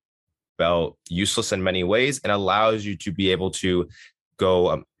Karate Belt useless in many ways and allows you to be able to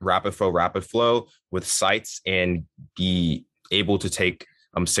go rapid flow with sights and be able to take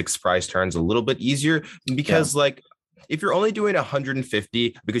 6 prize turns a little bit easier, because if you're only doing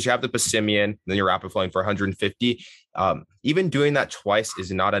 150 because you have the Passimian, then you're rapid flowing for 150, even doing that twice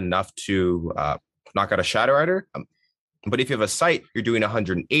is not enough to knock out a Shadow Rider. But if you have a sight, you're doing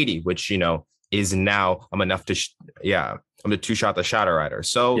 180, which is now enough to to two-shot the Shadow Rider.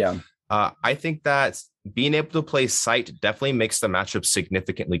 So I think that being able to play sight definitely makes the matchup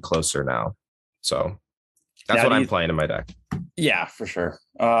significantly closer now. So that's what I'm playing in my deck. Yeah, for sure.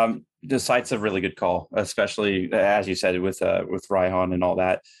 The sight's a really good call, especially as you said with Raihan and all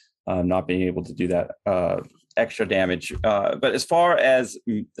that, not being able to do that extra damage. But as far as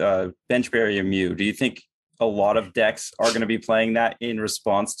bench barrier Mew, do you think a lot of decks are going to be playing that in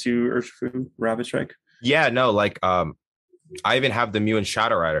response to Urshifu Rapid Strike? Yeah, no, I even have the Mew and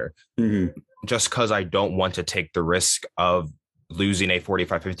Shadow Rider just because I don't want to take the risk of losing a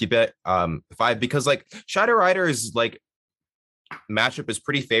 45-50 bit because Shadow Rider is matchup is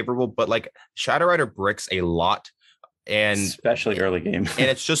pretty favorable, but Shadow Rider bricks a lot, and especially early game. And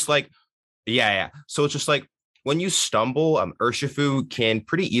it's just so it's just when you stumble, Urshifu can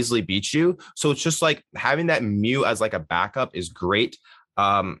pretty easily beat you. So it's just having that Mew as a backup is great.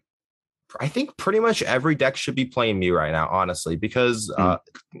 I think pretty much every deck should be playing Mew right now, honestly, because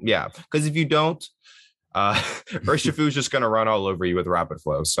because if you don't, Urshifu is just going to run all over you with rapid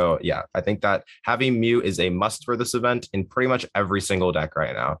flow. So yeah, I think that having Mew is a must for this event in pretty much every single deck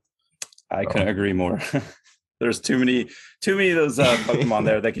right now. I couldn't agree more. There's too many of those Pokemon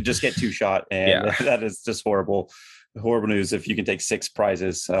there that could just get two-shot, and that is just horrible news if you can take 6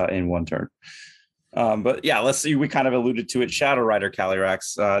 prizes in one turn. But yeah, let's see. We kind of alluded to it. Shadow Rider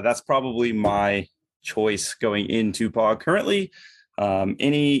Calyrex. That's probably my choice going into POG currently.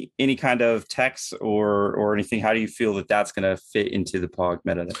 Any kind of techs or anything? How do you feel that that's going to fit into the POG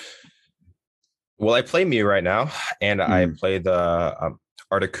meta? Well, I play Mew right now, and I play the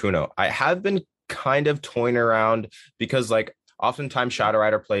Articuno. I have been kind of toying around because oftentimes Shadow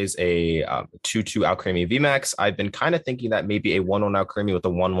Rider plays a 2/2 Alcremie VMAX. I've been kind of thinking that maybe a 1/1 Alcremie with a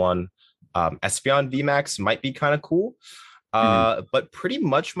 1/1 Espeon VMAX might be kind of cool. But pretty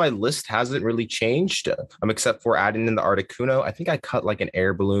much my list hasn't really changed, except for adding in the Articuno. I think I cut an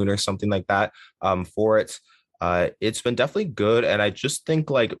air balloon or something like that for it. It's been definitely good, and I just think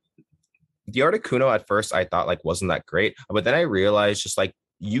the Articuno at first I thought wasn't that great, but then I realized just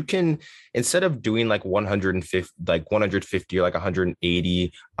you can, instead of doing 150 or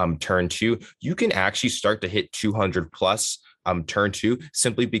 180 turn 2, you can actually start to hit 200 plus turn 2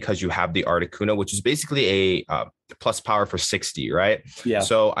 simply because you have the Articuno, which is basically a plus power for 60, right? Yeah.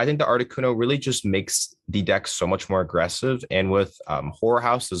 So I think the Articuno really just makes the deck so much more aggressive, and with Horror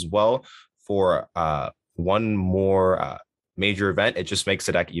House as well for one more major event, it just makes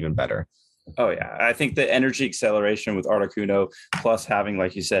the deck even better. Oh yeah, I think the energy acceleration with Articuno plus having,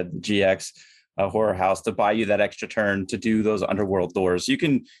 like you said, the GX a horror house to buy you that extra turn to do those underworld doors. You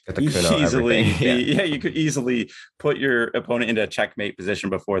can easily, you could easily put your opponent into a checkmate position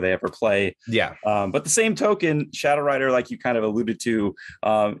before they ever play. Yeah. But the same token, Shadow Rider, like you kind of alluded to,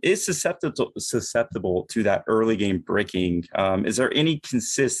 is susceptible to that early game bricking. Is there any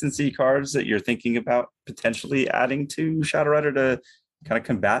consistency cards that you're thinking about potentially adding to Shadow Rider to kind of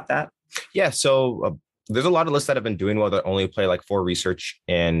combat that? Yeah. So there's a lot of lists that have been doing well that only play like 4 research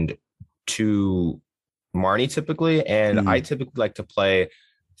and 2 Marnie typically, and I typically like to play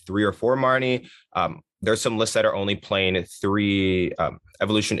 3 or 4 Marnie. There's some lists that are only playing 3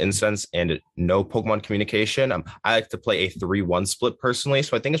 Evolution Incense and no Pokemon Communication. I like to play a 3-1 split personally,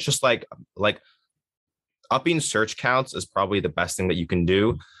 so I think it's just like upping search counts is probably the best thing that you can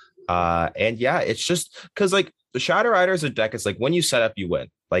do. And yeah, it's just because like the Shadow Rider is a deck. It's like when you set up, you win.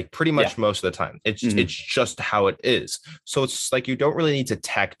 Like pretty much most of the time. It's just how it is. So it's like you don't really need to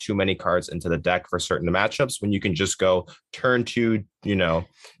tech too many cards into the deck for certain matchups when you can just go turn 2,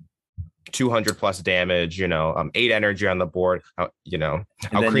 200 plus damage, 8 energy on the board, I'll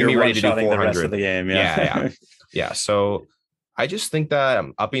creamy ready to do 400 the rest of the game. Yeah. So I just think that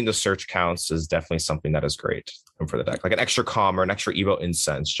upping the search counts is definitely something that is great for the deck. Like an extra Calm or an extra Evo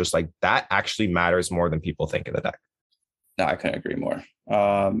Incense, just like that actually matters more than people think in the deck. No, I couldn't agree more.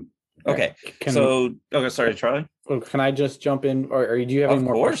 Okay. Sorry, Charlie. Can I just jump in, or do you have any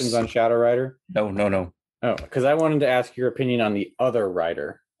more questions on Shadow Rider? No. Oh, because I wanted to ask your opinion on the other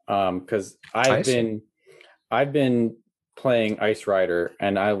Rider. Because I've been playing Ice Rider,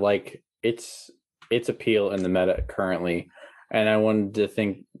 and I like its appeal in the meta currently, and I wanted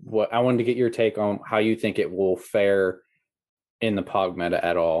to get your take on how you think it will fare in the Pog meta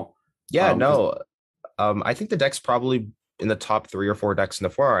at all. Yeah, I think the deck's probably in the top 3 or 4 decks in the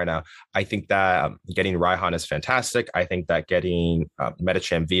forum right now. I think that getting Raihan is fantastic. I think that getting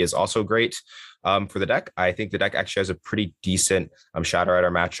Medicham V is also great for the deck. I think the deck actually has a pretty decent Shadow Rider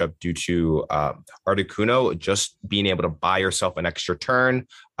matchup due to Articuno just being able to buy yourself an extra turn,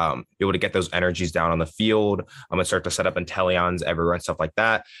 be able to get those energies down on the field, and start to set up Inteleons everywhere and stuff like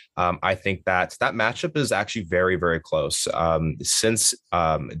that. I think that matchup is actually very, very close since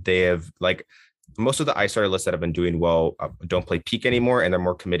they have like most of the Ice Rider lists that have been doing well don't play Peak anymore, and they're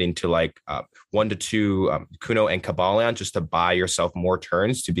more committing to like 1 to 2 Kuno and Cobalion just to buy yourself more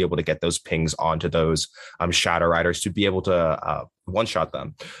turns to be able to get those pings onto those Shadow Riders to be able to one-shot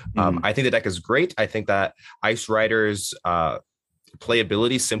them. I think the deck is great. I think that Ice Riders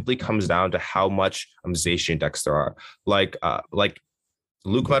playability simply comes down to how much Zacian decks there are. Like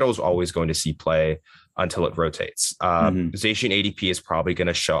Luke Metal is always going to see play until it rotates. Zacian ADP is probably going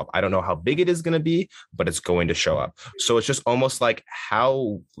to show up. I don't know how big it is going to be, but it's going to show up. So it's just almost like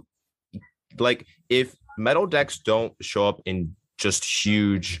if metal decks don't show up in just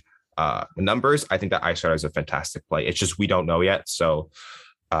huge numbers, I think that Ice Rider is a fantastic play. It's just we don't know yet. So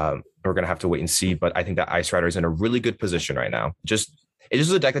we're going to have to wait and see. But I think that Ice Rider is in a really good position right now. It's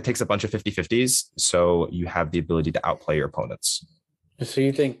just a deck that takes a bunch of 50-50s. So you have the ability to outplay your opponents. So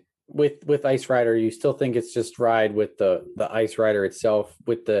you think with Ice Rider, you still think it's just ride with the Ice Rider itself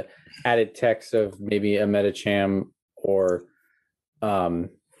with the added text of maybe a Medicham or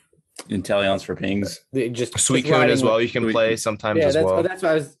Inteleons for pings. Just Suicune as well. You can play sometimes as well. That's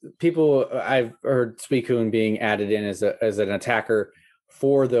why I've heard Suicune being added in as an attacker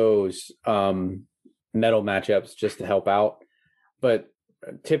for those metal matchups just to help out. But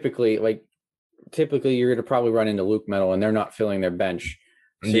typically you're going to probably run into Luke Metal and they're not filling their bench.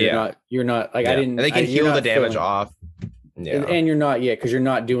 So you're not like, I didn't, and they can heal the damage off. Yeah. And you're not yet, because you're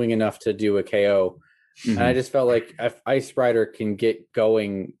not doing enough to do a KO. And I just felt like if Ice Rider can get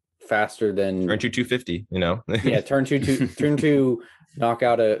going faster than turn 250, turn two, knock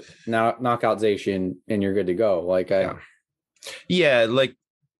out Zacian and you're good to go. Like I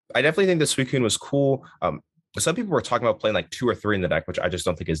definitely think the Suicune was cool. Some people were talking about playing like 2 or 3 in the deck, which I just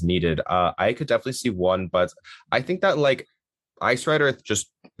don't think is needed. I could definitely see 1, but I think that like Ice Rider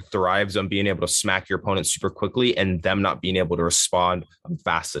just thrives on being able to smack your opponent super quickly and them not being able to respond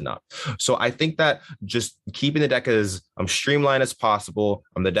fast enough. So I think that just keeping the deck as streamlined as possible,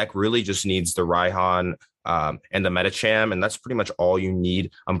 the deck really just needs the Raihan and the Medicham, and that's pretty much all you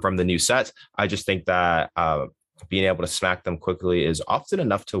need from the new set. I just think that being able to smack them quickly is often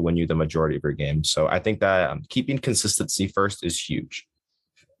enough to win you the majority of your game. So I think that keeping consistency first is huge.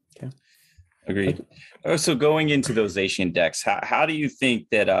 Agreed. So going into those Zacian decks, how do you think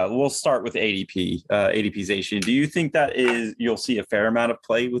that we'll start with ADP Zacian? Do you think that you'll see a fair amount of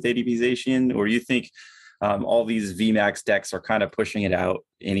play with ADP Zacian, or do you think all these VMAX decks are kind of pushing it out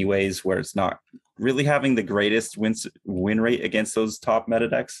anyways, where it's not really having the greatest win rate against those top meta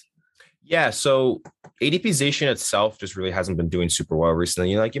decks? Yeah, so ADPization itself just really hasn't been doing super well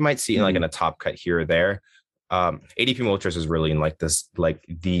recently. Like you might see like in a top cut here or there. ADP Moltres is really in like this, like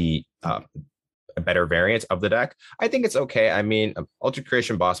the a better variant of the deck. I think it's okay. I mean, Ultra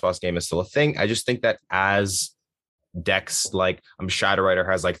Creation Boss game is still a thing. I just think that as decks like Shadow Rider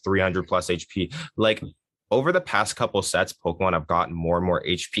has like 300 plus HP, like over the past couple sets, Pokemon have gotten more and more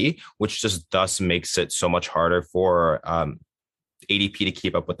HP, which just thus makes it so much harder for ADP to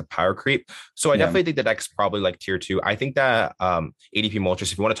keep up with the power creep. So I definitely think the deck's probably like tier 2. I think that ADP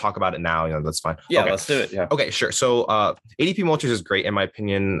Moltres, if you want to talk about it now, that's fine. Yeah, okay. Let's do it. Yeah. Okay, sure. So ADP Moltres is great in my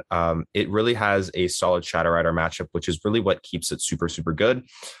opinion. It really has a solid Shadow Rider matchup, which is really what keeps it super, super good.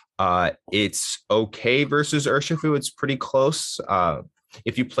 It's okay versus Urshifu. It's pretty close.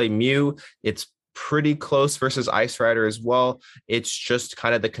 If you play Mew, it's pretty close versus Ice Rider as well. It's just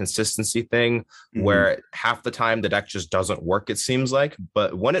kind of the consistency thing where half the time the deck just doesn't work, it seems like.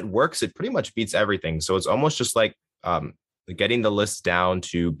 But when it works, it pretty much beats everything. So it's almost just like getting the list down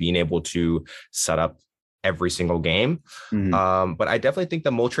to being able to set up every single game. But I definitely think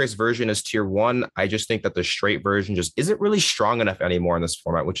the Moltres version is tier 1. I just think that the straight version just isn't really strong enough anymore in this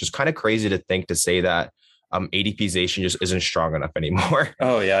format, which is kind of crazy to think, to say that ADPization just isn't strong enough anymore.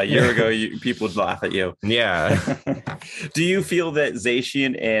 Oh yeah, a year ago people would laugh at you. Yeah. Do you feel that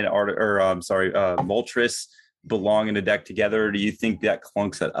Zacian and Moltres belong in a deck together, or do you think that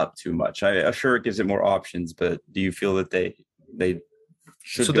clunks it up too much? I'm sure it gives it more options, but do you feel that they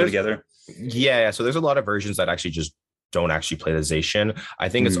should go together? Yeah. So there's a lot of versions that actually just don't actually play the Zacian. I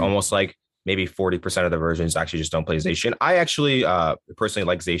think it's almost like maybe 40% of the versions actually just don't play Zacian. I actually personally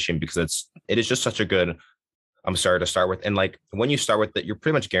like Zacian because it is just such a good starter to start with. And like when you start with it, you're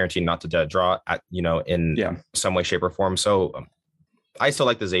pretty much guaranteed not to dead draw at, in some way, shape, or form. So I still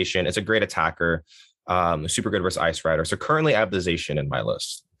like the Zacian. It's a great attacker. Super good versus Ice Rider. So currently I have the Zacian in my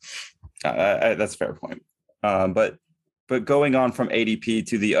list. That's a fair point. But going on from ADP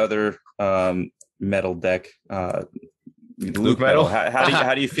to the other metal deck, Luke Metal.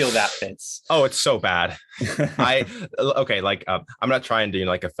 How do you feel that fits? Oh, it's so bad. I'm not trying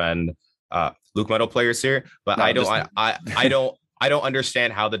to offend Luke Metal players here, but no, I don't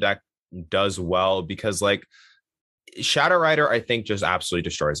understand how the deck does well, because like Shadow Rider, I think, just absolutely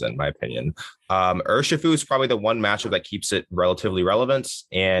destroys it, in my opinion. Urshifu is probably the one matchup that keeps it relatively relevant,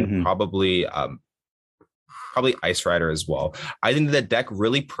 and probably Ice Rider as well. I think the deck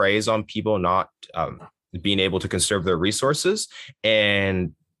really preys on people not being able to conserve their resources,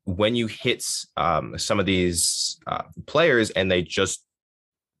 and when you hit some of these players and they just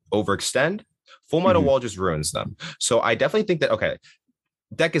overextend, Full Metal Wall just ruins them. So I definitely think that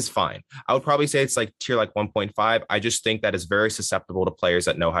deck is fine. I would probably say it's like tier 1.5. I just think that it's very susceptible to players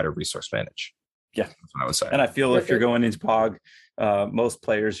that know how to resource manage. Yeah, that's what I would say. And I feel if you're going into Pog, most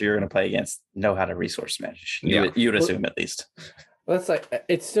players you're going to play against know how to resource manage. You would assume, at least. That's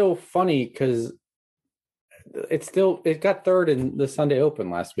it's still funny because it got third in the Sunday Open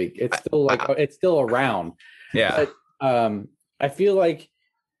last week. It's still it's still around. Yeah. But, I feel like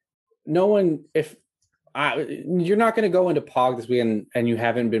you're not going to go into Pog this weekend and you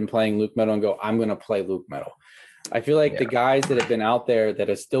haven't been playing Luke Metal and go, I'm going to play Luke Metal. I feel like the guys that have been out there that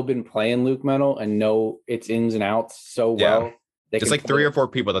have still been playing Luke Metal and know its ins and outs so well. There's like 3 or 4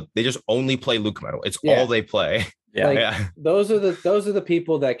 people that they just only play Luke Metal. It's all they play. Yeah. Those are the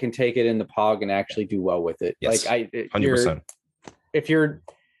people that can take it in the Pog and actually do well with it. Yes. 100%. If you're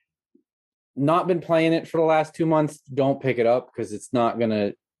not been playing it for the last 2 months, don't pick it up, because it's not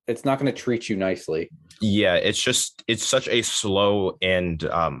gonna treat you nicely. Yeah, it's such a slow and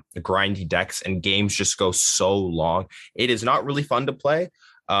grindy decks, and games just go so long. It is not really fun to play,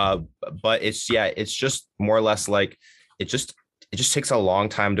 but it's just more or less like it just takes a long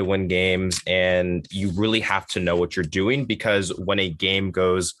time to win games, and you really have to know what you're doing, because when a game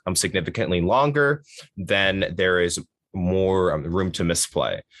goes significantly longer, then there is more room to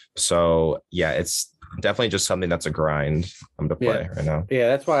misplay. So yeah, it's definitely just something that's a grind to play right now. Yeah,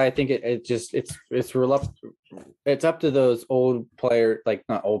 that's why I think it's up to those old players, like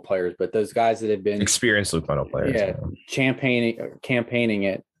not old players, but those guys that have been experienced Luke Metal players. Yeah, campaigning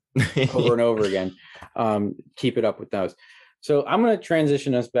it over and over again. Keep it up with those. So I'm going to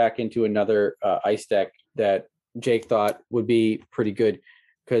transition us back into another ice deck that Jake thought would be pretty good,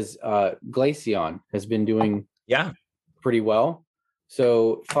 because Glaceon has been doing pretty well.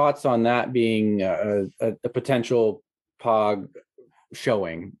 So thoughts on that being a potential Pog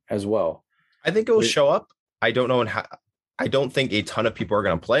showing as well? I think it will show up. I don't know I don't think a ton of people are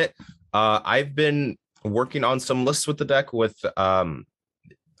going to play it. I've been working on some lists with the deck with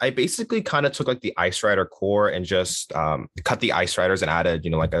I basically kind of took like the Ice Rider core and just cut the Ice Riders and added,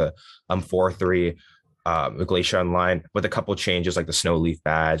 like a 4-3 Glaceon line with a couple changes like the Snow Leaf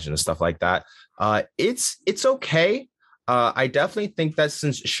badge and stuff like that. It's okay. I definitely think that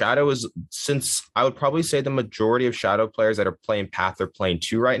since I would probably say the majority of Shadow players that are playing Path are playing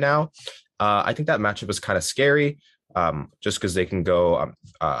 2 right now. I think that matchup is kind of scary, just because they can go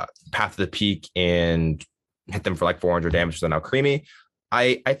Path of the Peak and hit them for like 400 damage with an Alcremie.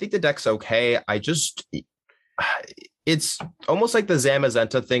 I think the deck's okay. It's almost like the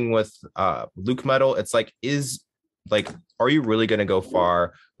Zamazenta thing with Luke Metal. It's like, are you really going to go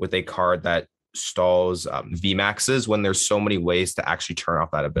far with a card that stalls VMAXs when there's so many ways to actually turn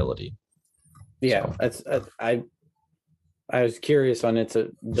off that ability? Yeah, so. I was curious on its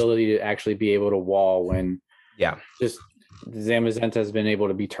ability to actually be able to wall when just Zamazenta has been able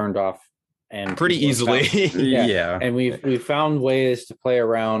to be turned off and pretty easily. Yeah. And we've found ways to play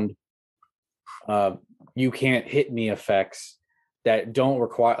around you can't hit me effects that don't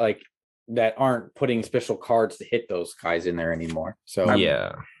require that aren't putting special cards to hit those guys in there anymore. So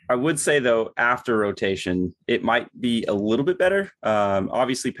I would say though, after rotation, it might be a little bit better.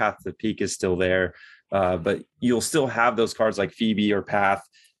 Obviously Path to the Peak is still there, but you'll still have those cards like Phoebe or Path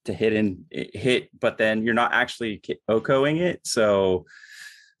to hit, but then you're not actually OKOing it. So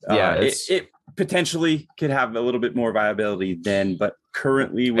it potentially could have a little bit more viability then, but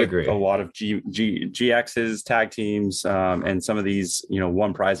currently with a lot of GXs, tag teams, and some of these,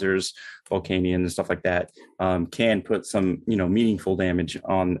 one prizers, Volcanion and stuff like that, can put some, meaningful damage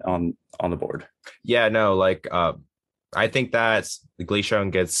on the board. Yeah, no, I think that the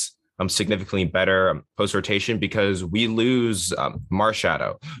Glaceon gets significantly better post rotation because we lose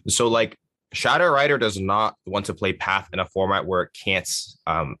Marshadow. So Shadow Rider does not want to play Path in a format where it can't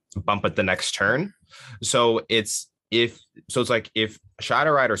bump it the next turn. So it's if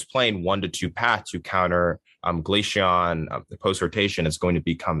Shadow Rider's playing 1 to 2 Path to counter Glaceon post rotation, it's going to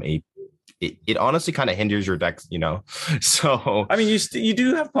become it honestly kind of hinders your deck, So I mean, you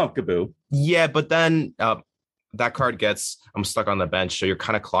do have Pumpkaboo. Yeah, but then that card gets stuck on the bench, so you're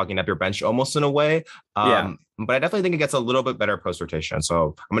kind of clogging up your bench almost in a way. But I definitely think it gets a little bit better post rotation.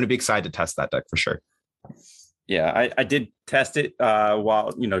 So I'm going to be excited to test that deck for sure. Yeah, I did test it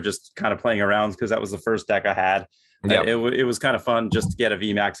while just kind of playing around because that was the first deck I had. Yeah, it was kind of fun just to get a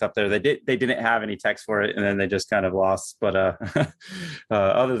VMAX up there. They didn't have any text for it, and then they just kind of lost. But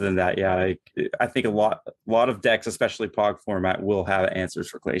other than that, yeah, I think a lot of decks, especially POG format, will have answers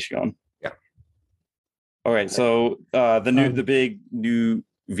for Glaceon. Yeah. All right, so the big new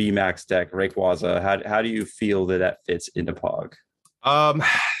VMAX deck, Rayquaza. How do you feel that fits into POG?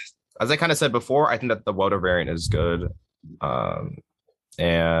 As I kind of said before, I think that the Wodo variant is good.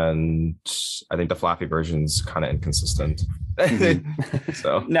 And I think the Flappy version's kind of inconsistent. Mm-hmm.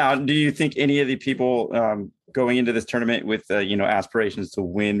 So now, do you think any of the people going into this tournament with aspirations to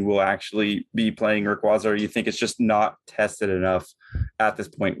win will actually be playing Rayquaza, or you think it's just not tested enough at this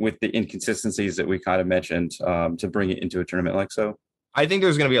point with the inconsistencies that we kind of mentioned to bring it into a tournament like so? I think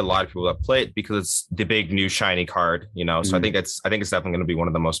there's going to be a lot of people that play it because it's the big new shiny card, So mm-hmm. I think it's definitely going to be one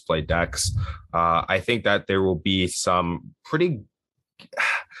of the most played decks. I think that there will be some pretty.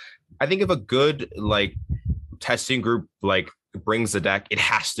 I think if a good testing group brings the deck, it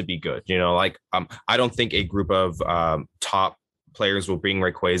has to be good. I don't think a group of top players will bring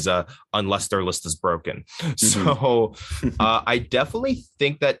Rayquaza unless their list is broken. Mm-hmm. So I definitely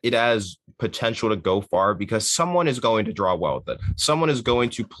think that it has potential to go far because someone is going to draw well with it. Someone is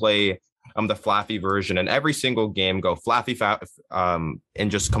going to play the Flaffy version and every single game go Flaffy and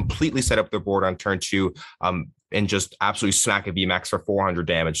just completely set up their board on turn 2 and just absolutely smack a VMAX for 400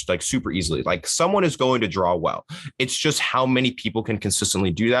 damage super easily. Someone is going to draw well. It's just how many people can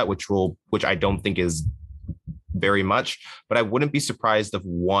consistently do that, which I don't think is very much, but I wouldn't be surprised if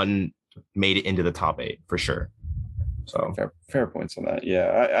one made it into the top 8 for sure. So fair points on that.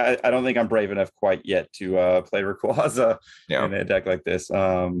 Yeah, I don't think I'm brave enough quite yet to play Rayquaza in a deck like this.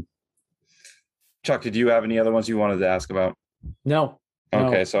 Chuck, did you have any other ones you wanted to ask about? No.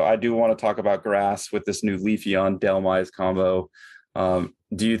 Okay, so I do want to talk about Grass with this new Leafeon Dhelmise combo.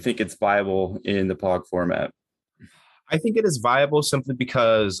 Do you think it's viable in the POG format? I think it is viable simply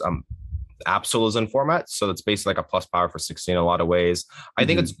because Absol is in format, so it's basically like a plus power for 16 in a lot of ways. I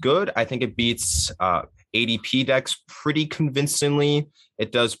think it's good. I think it beats ADP decks pretty convincingly.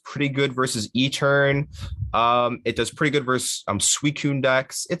 It does pretty good versus E-Turn. It does pretty good versus Suicune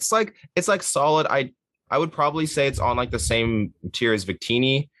decks. It's solid. I would probably say it's on the same tier as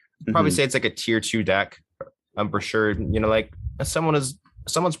Victini. Probably say it's a tier 2 deck. For sure. Someone's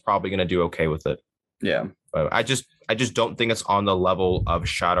probably gonna do okay with it. Yeah. I just don't think it's on the level of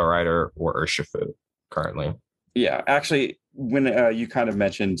Shadow Rider or Urshifu currently. Yeah, actually, when you kind of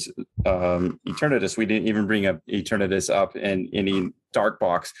mentioned Eternatus, we didn't even bring up Eternatus up in any Dark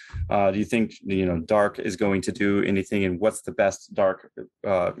box. Do you think Dark is going to do anything, and what's the best Dark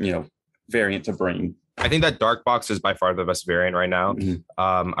variant to bring? I think that Dark Box is by far the best variant right now.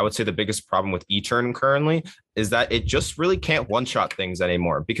 I would say the biggest problem with Etern currently is that it just really can't one-shot things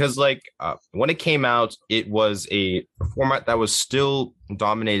anymore, because when it came out, it was a format that was still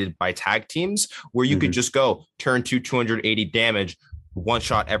dominated by tag teams, where you could just go turn 280 damage,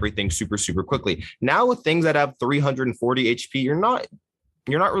 one-shot everything super, super quickly. Now with things that have 340 HP, you're not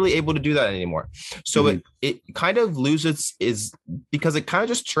really able to do that anymore. So it kind of loses because it kind of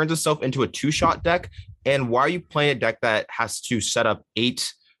just turns itself into a two-shot deck. And why are you playing a deck that has to set up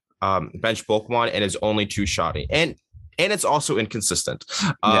 8 bench Pokemon and is only two-shotting? And it's also inconsistent.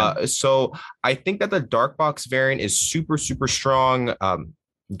 So I think that the Dark Box variant is super, super strong.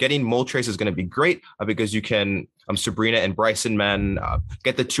 Getting Moltres is going to be great because you can Sabrina and Bryson Men,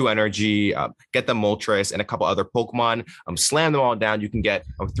 get the 2 energy, get the Moltres and a couple other Pokemon, slam them all down. You can get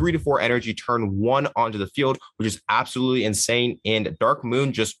 3 to 4 energy, turn 1 onto the field, which is absolutely insane. And Dark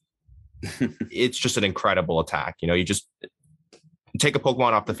Moon it's just an incredible attack. You just take a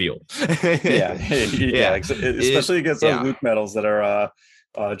Pokemon off the field. Especially against those Luke Metals that are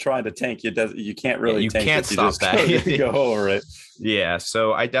trying to tank. You can't really tank can't it. stop that. Go over it. Yeah,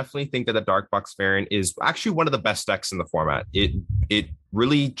 so I definitely think that the Dark Box variant is actually one of the best decks in the format. It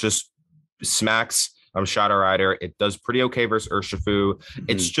really just smacks Shadow Rider. It does pretty okay versus Urshifu.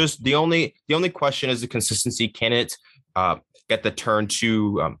 It's just the only question is the consistency. Can it get the turn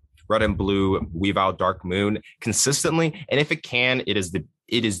 2 Red and Blue Weave Out Dark Moon consistently? And if it can, it is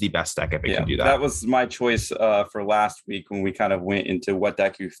the best deck if it can do that. That was my choice for last week when we kind of went into what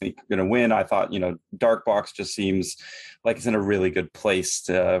deck you think you're going to win. I thought, Dark Box just seems like it's in a really good place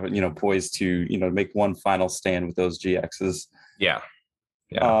to, poised to, make one final stand with those GXs. Yeah.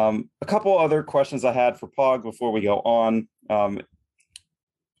 A couple other questions I had for Pog before we go on.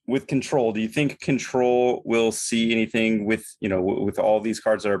 With Control, do you think Control will see anything with all these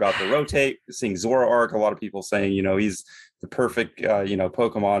cards that are about to rotate? Seeing Zoroark, a lot of people saying, he's the perfect,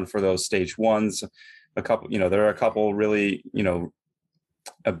 Pokemon for those stage 1s. There are a couple really,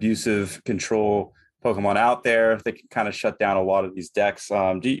 abusive Control Pokemon out there that can kind of shut down a lot of these decks.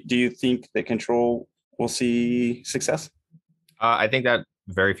 Do you think that Control will see success? I think that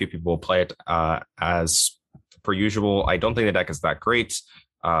very few people will play it as per usual. I don't think the deck is that great.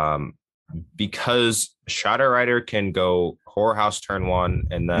 Because Shadow Rider can go Horror House turn 1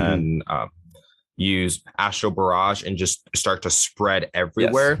 and then use Astral Barrage and just start to spread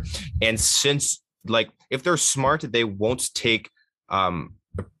everywhere. Yes. And since if they're smart, they won't take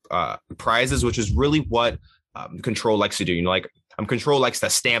prizes, which is really what Control likes to do. Control likes to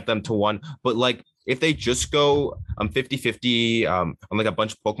stamp them to 1, but if they just go 50-50 on a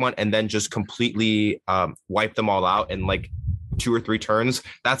bunch of Pokemon and then just completely wipe them all out in 2 or 3 turns,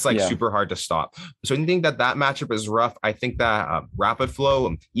 that's super hard to stop. So I think that matchup is rough. I think that Rapid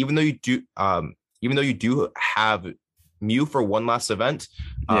Flow, even though you do have Mew for one last event,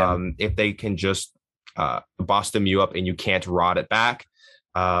 if they can just boss the Mew up and you can't rod it back,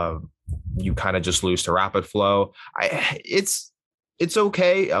 you kind of just lose to Rapid Flow. It's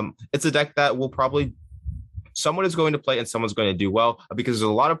okay. It's a deck that will probably someone is going to play and someone's going to do well, because there's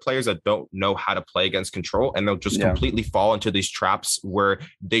a lot of players that don't know how to play against Control, and they'll just completely fall into these traps where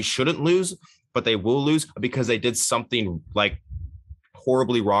they shouldn't lose, but they will lose because they did something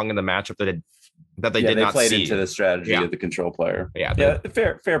horribly wrong in the matchup that they did not played see. Into the strategy of the Control player.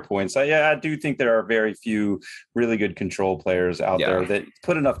 Fair points. I do think there are very few really good Control players out there that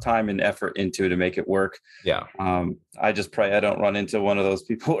put enough time and effort into it to make it work. I just pray I don't run into one of those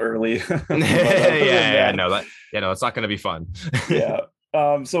people early. No, it's not going to be fun.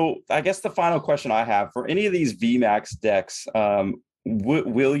 So I guess the final question I have for any of these VMAX decks,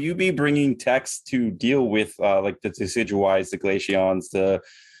 will you be bringing text to deal with the Decidueyes, the Glaceons, the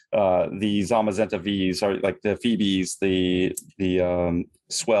Zamazenta V's, or the Phoebes, the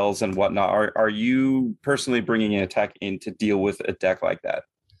Swells and whatnot? Are you personally bringing a tech in to deal with a deck like that?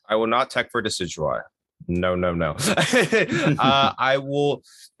 I will not tech for Decidueye. No. I will,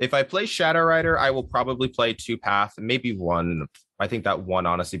 if I play Shadow Rider, I will probably play 2 Path, maybe 1. I think that 1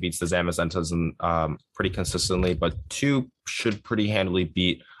 honestly beats the Zamazentas pretty consistently, but 2 should pretty handily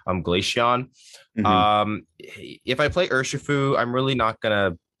beat Glaceon. If I play Urshifu, I'm really not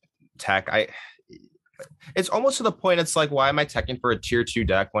gonna tech. It's almost to the point, it's why am I teching for a tier 2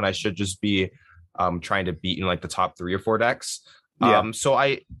 deck when I should just be trying to beat in the top 3 or 4 decks? So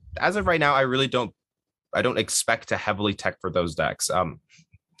as of right now, I really don't don't expect to heavily tech for those decks. And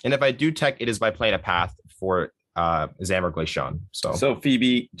if I do tech, it is by playing a path for Zamor Glaceon. So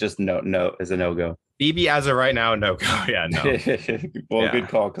Phoebe just no is a no-go. Phoebe as of right now, no go. Yeah, no. Well, yeah. Good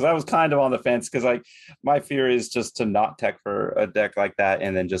call. Because I was kind of on the fence because like my fear is just to not tech for a deck like that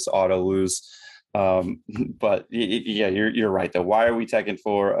and then just auto lose. But yeah, you're right though. Why are we teching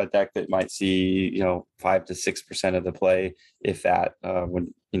for a deck that might see 5 to 6% of the play, if that?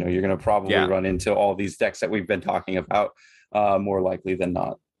 When you're going to probably run into all these decks that we've been talking about more likely than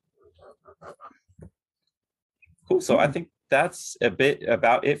not. Cool. So I think that's a bit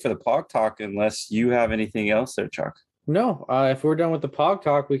about it for the Pog Talk, unless you have anything else there, Chuck. No, if we're done with the Pog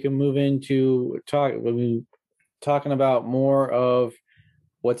Talk, we can move into talking about more of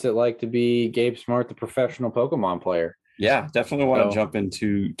what's it like to be Gabe Smart, the professional Pokemon player. Yeah, definitely want to jump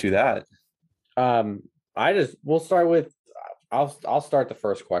into that. We'll start with I'll start the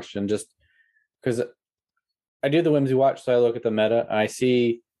first question just because I do the Whimsy Watch, so I look at the meta and I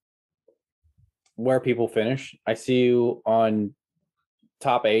see where people finish. I see you on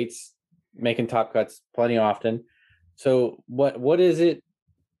top 8s, making top cuts plenty often. So what is it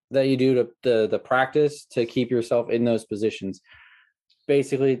that you do to the practice to keep yourself in those positions?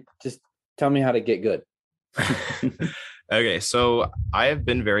 Basically, just tell me how to get good. Okay, so I have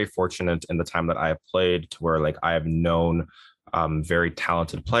been very fortunate in the time that I have played to where like I have known very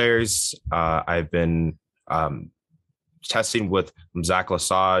talented players. I've been testing with Zach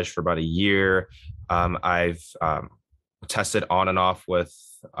Lesage for about a year. I've tested on and off with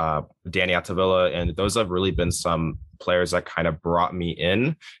Danny Altavilla, and those have really been some players that kind of brought me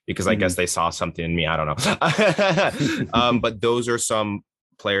in because I guess they saw something in me. I don't know. But those are some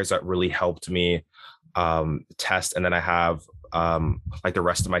players that really helped me test. And then I have like the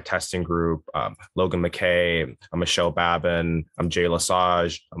rest of my testing group, Logan McKay, Michelle Babin, Jay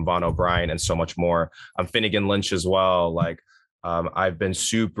Lesage, Vaughn O'Brien, and so much more. Finnegan Lynch as well. Like I've been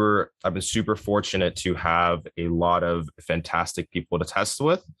super fortunate to have a lot of fantastic people to test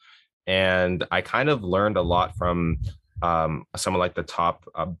with. And I kind of learned a lot from some of like the top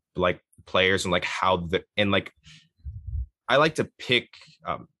like players and like how I like to pick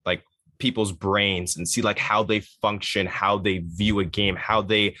like people's brains and see like how they function, how they view a game, how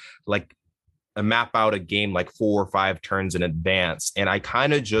they like map out a game like 4 or 5 turns in advance. And I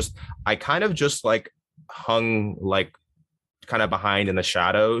kind of just like hung like kind of behind in the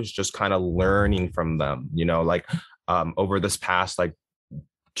shadows, just kind of learning from them, like over this past like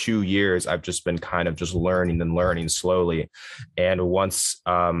 2 years, I've just been kind of just learning slowly. And once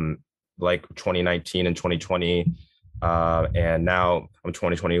like 2019 and 2020 and now I'm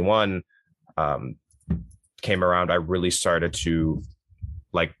 2021 came around, I really started to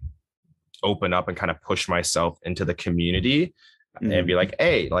like open up and kind of push myself into the community and be like,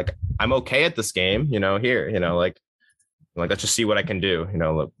 hey, like I'm okay at this game, here, like let's just see what I can do,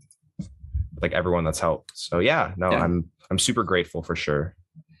 like everyone that's helped. So I'm super grateful for sure.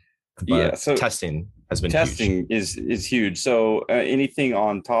 But so testing has been huge. is huge. So anything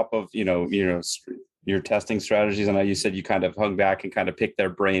on top of your testing strategies? I know you said you kind of hung back and kind of picked their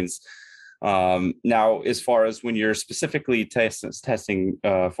brains. Now, as far as when you're specifically testing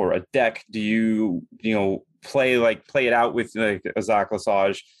for a deck, do you play it out with like a Zach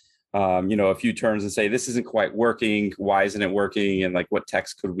Lesage, a few turns and say this isn't quite working, why isn't it working, and like what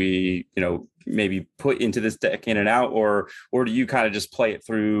text could we maybe put into this deck in and out, or do you kind of just play it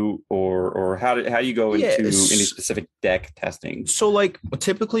through, or how do you go into any specific deck testing? So like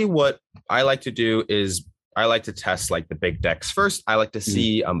typically what I like to do is I like to test like the big decks first. I like to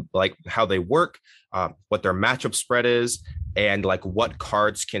see like how they work, what their matchup spread is, and like what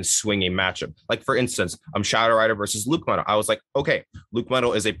cards can swing a matchup. Like for instance, Shadow Rider versus Luke Metal. I was like, okay, Luke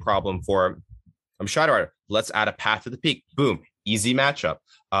Metal is a problem for Shadow Rider. Let's add a Path to the Peak. Boom, easy matchup.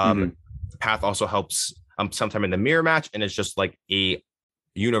 Path also helps sometime in the mirror match, and it's just like a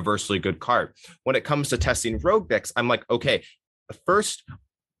universally good card. When it comes to testing rogue decks, I'm like, okay, first,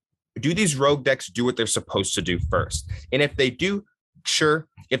 do these rogue decks do what they're supposed to do first? And if they do, sure.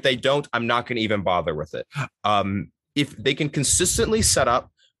 If they don't, I'm not going to even bother with it. If they can consistently set up,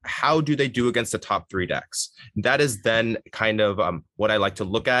 how do they do against the top 3 decks? That is then kind of what I like to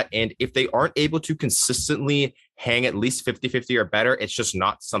look at. And if they aren't able to consistently hang at least 50-50 or better, it's just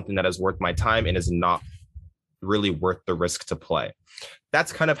not something that is worth my time and is not really worth the risk to play.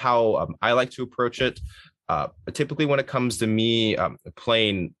 That's kind of how I like to approach it. Typically, when it comes to me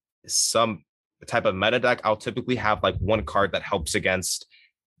playing some type of meta deck, I'll typically have like one card that helps against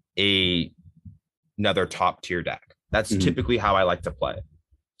another top tier deck. That's typically how I like to play.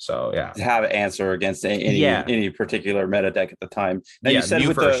 So yeah, have an answer against any particular meta deck at the time. Now you said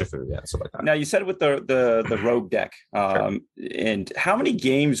with Urshifu, stuff like that. Now you said with the rogue deck, and how many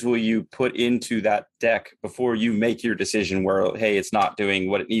games will you put into that deck before you make your decision where, hey, it's not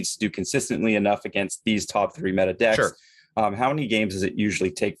doing what it needs to do consistently enough against these top 3 meta decks? Sure. How many games does it usually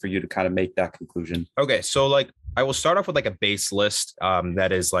take for you to kind of make that conclusion? Okay, so like I will start off with like a base list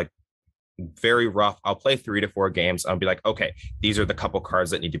that is like very rough. I'll play 3 to 4 games. I'll be like, okay, these are the couple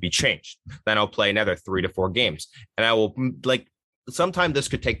cards that need to be changed. Then I'll play another 3 to 4 games, and I will like, sometime this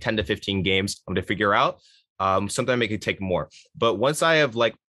could take 10 to 15 games to figure out. Sometimes it could take more. But once I have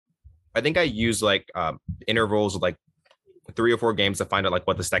like, I think I use like intervals of like 3 or 4 games to find out like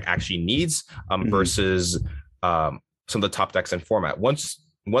what this deck actually needs versus some of the top decks in format. Once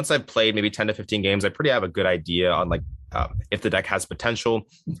I've played maybe 10 to 15 games, I pretty have a good idea on like if the deck has potential.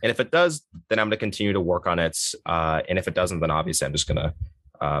 And if it does, then I'm going to continue to work on it. And if it doesn't, then obviously I'm just going to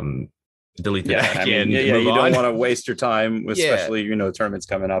delete the deck and move you don't on. want to waste your time, especially, tournaments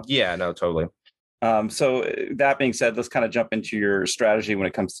coming up. Yeah, no, totally. So that being said, let's kind of jump into your strategy when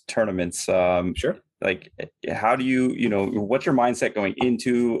it comes to tournaments. Sure. Like, how do you, what's your mindset going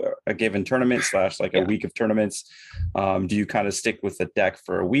into a given tournament / like a week of tournaments? Do you kind of stick with the deck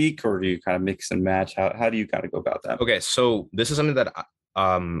for a week, or do you kind of mix and match? How do you kind of go about that? Okay, so this is something that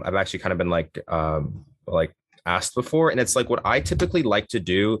I've actually kind of been like asked before, and it's like what I typically like to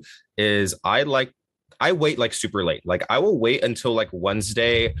do is I wait like super late. Like I will wait until like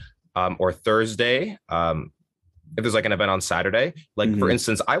Wednesday or Thursday. If there's like an event on Saturday, like for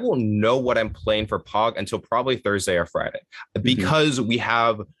instance, I won't know what I'm playing for POG until probably Thursday or Friday, because we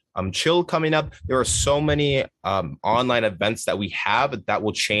have Chill coming up. There are so many online events that we have that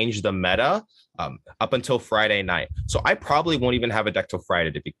will change the meta up until Friday night. So I probably won't even have a deck till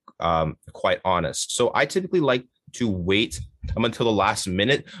Friday, to be quite honest. So I typically like to wait until the last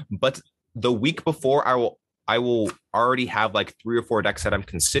minute, but the week before I will already have like 3 or 4 decks that I'm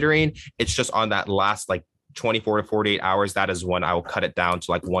considering. It's just on that last like 24 to 48 hours. That is when I will cut it down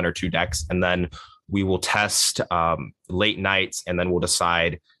to like 1 or 2 decks, and then we will test late nights, and then we'll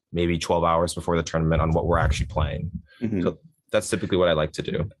decide maybe 12 hours before the tournament on what we're actually playing. So that's typically what I like to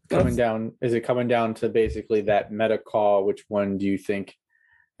do. Is it coming down to basically that meta call? Which one do you think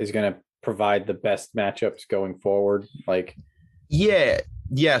is going to provide the best matchups going forward? Like, yeah.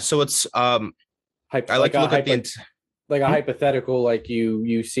 So it's I like to look at a hypothetical, like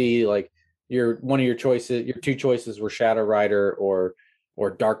you see like your 2 choices were Shadow Rider or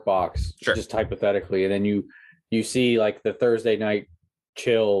Dark Box, sure, just hypothetically, and then you see like the Thursday night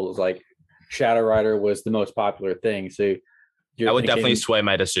chills, like Shadow Rider was the most popular thing, so I would definitely sway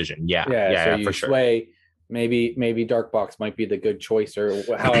my decision. Yeah, so for sure. Maybe Dark Box might be the good choice, or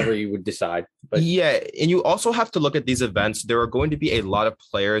however you would decide. But yeah, and you also have to look at these events. There are going to be a lot of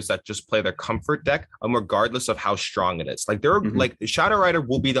players that just play their comfort deck, regardless of how strong it is. Like there are like Shadow Rider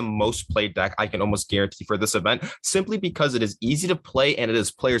will be the most played deck, I can almost guarantee, for this event, simply because it is easy to play and it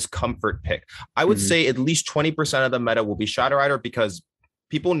is players' comfort pick. I would say at least 20% of the meta will be Shadow Rider, because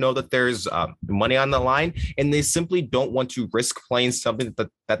people know that there's money on the line, and they simply don't want to risk playing something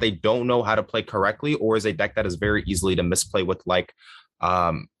that they don't know how to play correctly, or is a deck that is very easily to misplay with, like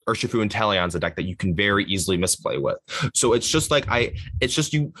Urshifu and Talion's a deck that you can very easily misplay with. So it's just like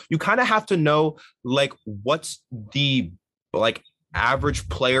you kind of have to know like what's the like average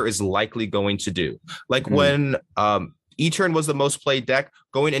player is likely going to do. Like when E-Turn was the most played deck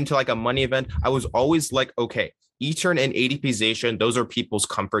going into like a money event, I was always like, okay, E-Turn and ADP-zation, those are people's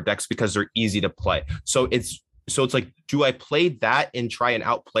comfort decks because they're easy to play. So it's like, do I play that and try and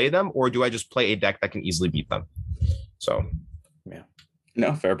outplay them, or do I just play a deck that can easily beat them? So, yeah,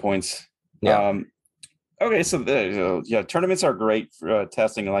 no, fair points. Yeah. Okay, so tournaments are great for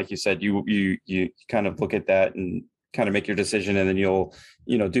testing, and like you said, you kind of look at that and kind of make your decision, and then you'll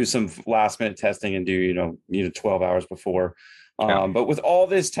do some last minute testing and do 12 hours before. But with all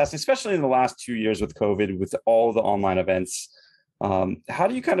this testing, especially in the last 2 years with COVID, with all the online events, how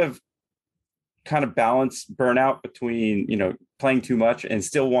do you kind of balance burnout between, playing too much and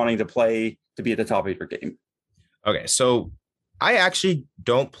still wanting to play to be at the top of your game? Okay, so I actually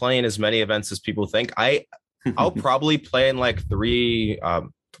don't play in as many events as people think. I'll probably play in like 3 online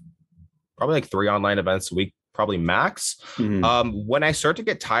events a week, probably max. When I start to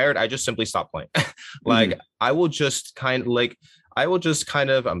get tired, I just simply stop playing. Like I will just kind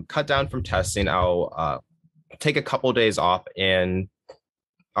of cut down from testing. I'll take a couple of days off, and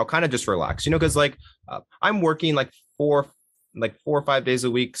I'll kind of just relax, because like I'm working like 4 or 5 days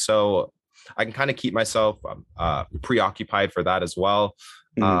a week, so I can kind of keep myself preoccupied for that as well.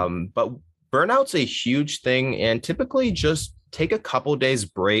 But burnout's a huge thing, and typically just take a couple days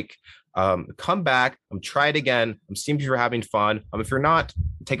break, come back, try it again. See if you're having fun. If you're not,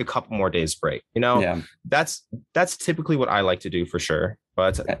 take a couple more days break. That's typically what I like to do for sure.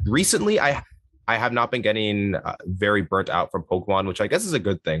 But recently, I have not been getting very burnt out from Pokemon, which I guess is a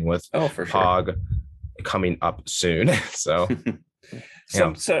good thing with for sure. Pog coming up soon. So.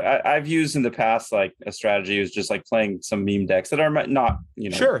 So I've used in the past like a strategy is just like playing some meme decks that are not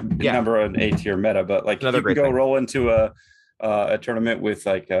number an A tier meta, but like you can go roll into a tournament with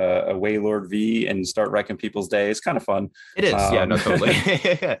like a Wailord V and start wrecking people's day. It's kind of fun. It is, totally.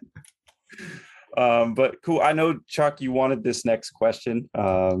 But cool. I know, Chuck, you wanted this next question.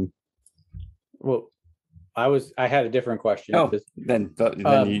 Well, I had a different question. Oh, then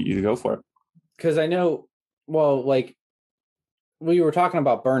you go for it. Because I know, well, like. We were talking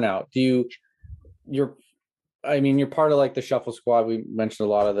about burnout. You're part of like the shuffle squad. We mentioned a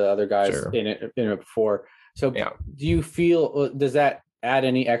lot of the other guys in it before. So do you feel, does that add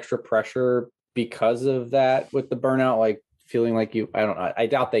any extra pressure because of that with the burnout? Like feeling like I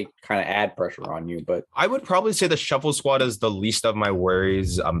doubt they kind of add pressure on you, but I would probably say the shuffle squad is the least of my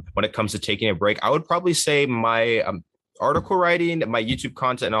worries when it comes to taking a break. I would probably say my article writing, my YouTube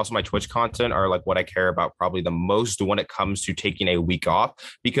content, and also my Twitch content are like what I care about probably the most when it comes to taking a week off,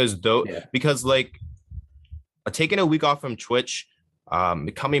 because like taking a week off from Twitch,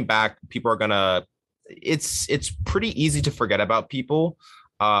 coming back, people are gonna, it's pretty easy to forget about people.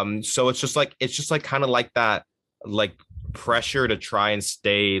 So it's just like kind of like that, like pressure to try and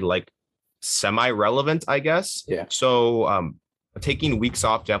stay like semi-relevant, I guess. Yeah. So taking weeks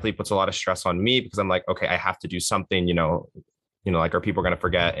off definitely puts a lot of stress on me, because I'm like, okay, I have to do something, like, are people going to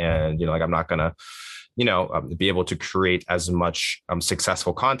forget? And, like, I'm not going to, be able to create as much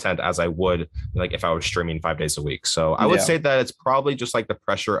successful content as I would like if I was streaming 5 days a week. So I would say that it's probably just like the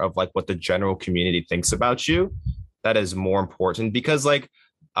pressure of like what the general community thinks about you that is more important, because like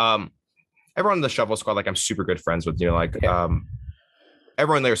everyone in the Shuffle Squad, like I'm super good friends with,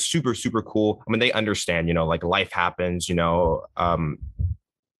 everyone there is super, super cool. I mean, they understand, like life happens,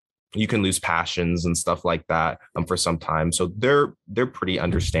 you can lose passions and stuff like that for some time. So they're pretty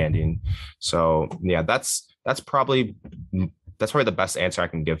understanding. So yeah, that's probably the best answer I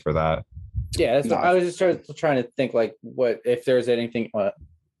can give for that. Yeah, I was just trying to think like what if there's anything.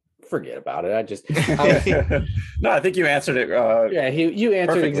 Forget about it. No, I think you answered it. You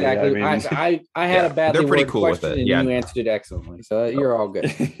answered exactly. I had a badly worded cool question, and you answered it excellently. So you're all good.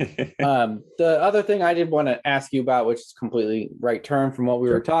 The other thing I did want to ask you about, which is completely right turn from what we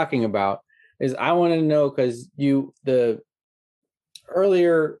were talking about, is I want to know, because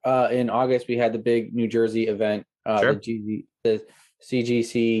earlier in August we had the big New Jersey event, the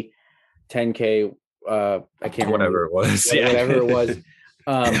CGC 10K. I can't remember whatever it was. Whatever it was.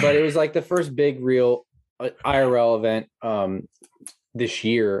 But it was like the first big real IRL event this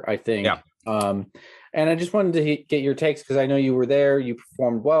year, I think. Yeah. And I just wanted to get your takes, because I know you were there, you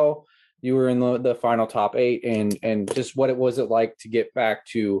performed well, you were in the final top 8, and just what it was like to get back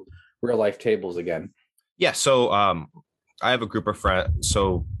to real life tables again. Yeah. So I have a group of friends.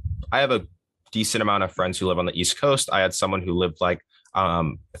 So I have a decent amount of friends who live on the East Coast. I had someone who lived like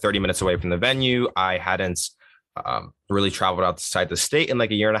 30 minutes away from the venue. I hadn't really traveled outside the state in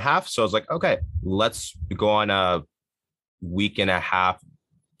like a year and a half. So I was like, okay, let's go on a week and a half,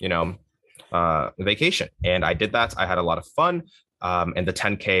 vacation. And I did that. I had a lot of fun. And the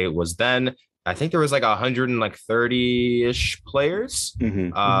 10K was then, I think there was like 130-ish players,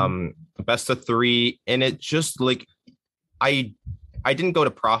 best of 3. And it just like, I didn't go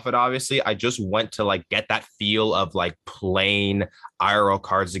to profit, obviously. I just went to like get that feel of like playing IRL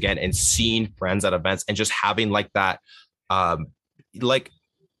cards again and seeing friends at events and just having like that, like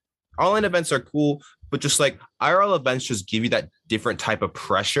online events are cool, but just like IRL events just give you that different type of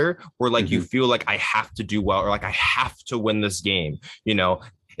pressure where like you feel like I have to do well, or like I have to win this game.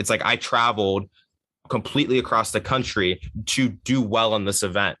 It's like I traveled completely across the country to do well in this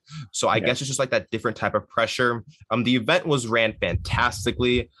event. So I guess it's just like that different type of pressure. The event was ran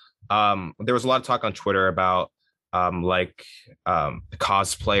fantastically. There was a lot of talk on Twitter about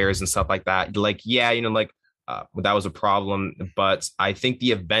cosplayers and stuff like that. Like, that was a problem, but I think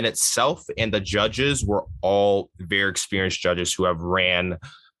the event itself and the judges were all very experienced judges who have ran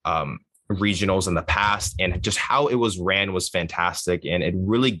regionals in the past, and just how it was ran was fantastic. And it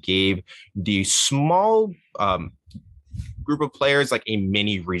really gave the small group of players like a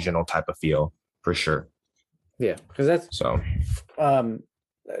mini regional type of feel for sure. Yeah, because that's so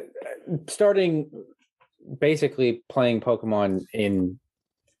starting basically playing Pokemon in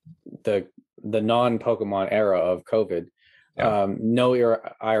the non-Pokemon era of COVID. No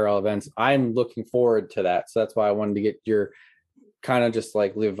IRL events. I'm looking forward to that, so that's why I wanted to get your kind of just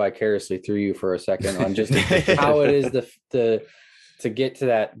like live vicariously through you for a second on just how it is to get to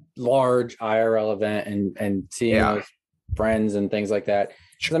that large IRL event and seeing those friends and things like that.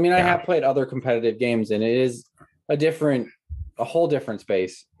 Because I mean, I have played other competitive games, and it is a whole different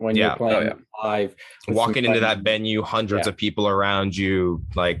space when you're playing live. Walking into that venue, hundreds of people around you,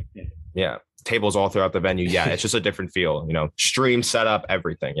 like tables all throughout the venue. Yeah, it's just a different feel, you know, stream setup,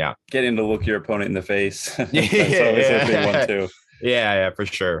 everything. Yeah. Getting to look your opponent in the face. That's always a big one too. Yeah, for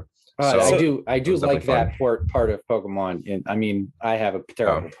sure. I do like that part of Pokemon. And I mean, I have a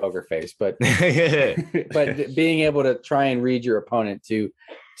terrible poker face, but but being able to try and read your opponent to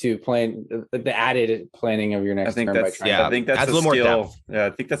plan the added planning of your next turn. I think that's a skill. Yeah, I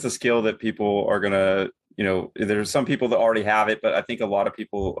think that's a skill that people are gonna, you know, there's some people that already have it, but I think a lot of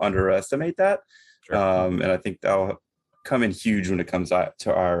people underestimate that. Sure. And I think that'll come in huge when it comes to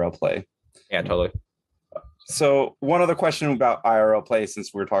IRL play. Yeah, totally. So one other question about IRL play,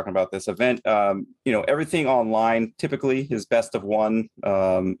 since we're talking about this event, you know, everything online typically is best of one.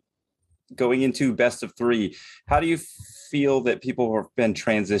 Going into best of three, how do you feel that people have been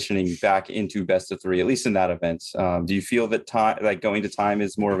transitioning back into best of three, at least in that event? Do you feel that time, like going to time,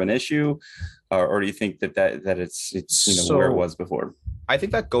 is more of an issue, or do you think that it's you know, where it was before? I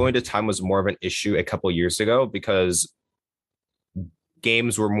think that going to time was more of an issue a couple of years ago because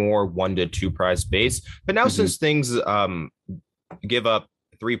games were more 1 to 2 prize based, but now since things give up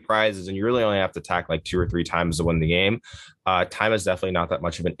 3 prizes and you really only have to attack like 2 or 3 times to win the game, time is definitely not that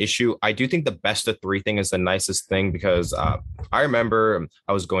much of an issue. I do think the best of 3 thing is the nicest thing because I remember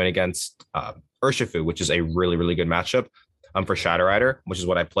I was going against Urshifu, which is a really, really good matchup for Shadow Rider, which is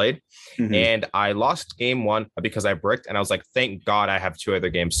what I played. And I lost game 1 because I bricked, and I was like, thank God I have 2 other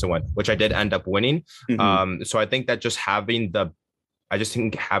games to win, which I did end up winning. So I think that just having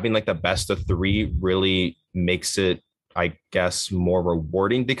like the best of 3 really makes it, I guess, more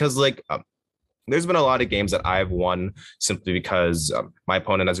rewarding because like there's been a lot of games that I've won simply because my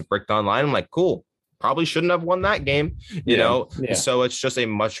opponent has bricked online. I'm like, cool, probably shouldn't have won that game, you know? Yeah. So it's just a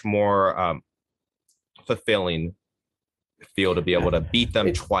much more fulfilling feel to be able to beat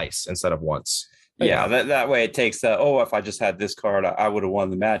them twice instead of once. Yeah, that way it takes if I just had this card, I would have won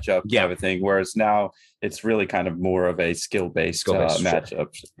the matchup kind of thing. Whereas now it's really kind of more of a skill-based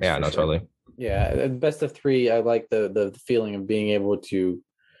matchup. Yeah, no, totally. Yeah, best of 3, I like the feeling of being able to,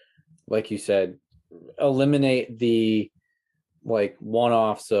 like you said, eliminate the like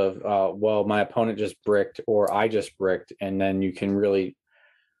one-offs of, well, my opponent just bricked or I just bricked, and then you can really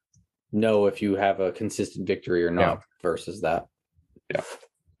know if you have a consistent victory or not versus that. Yeah.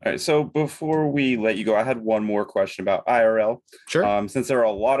 All right, so before we let you go, I had one more question about IRL. Sure. Since there are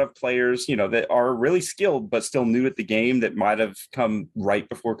a lot of players, you know, that are really skilled but still new at the game that might have come right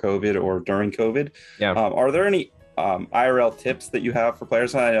before COVID or during COVID. Yeah. Are there any IRL tips that you have for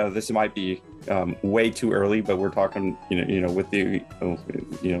players? I know this might be way too early, but we're talking, you know, with the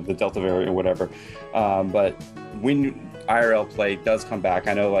the Delta variant or whatever. But when IRL play does come back,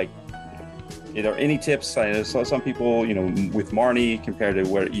 I know like. Are there any tips? I know some people, you know, with Marnie compared to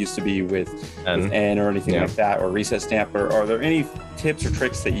where it used to be with N or anything like that, or Reset Stamp, or are there any tips or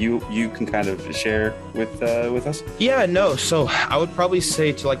tricks that you can kind of share with us? Yeah, no. So I would probably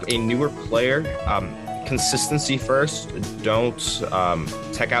say to like a newer player, consistency first. Don't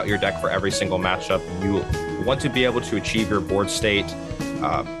tech out your deck for every single matchup. You want to be able to achieve your board state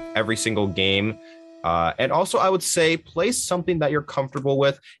every single game. And also I would say play something that you're comfortable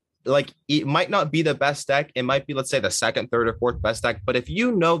with. Like it might not be the best deck. It might be, let's say, the 2nd, 3rd, or 4th best deck. But if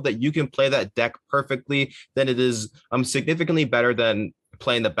you know that you can play that deck perfectly, then it is significantly better than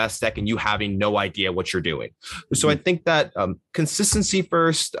playing the best deck and you having no idea what you're doing. So I think that consistency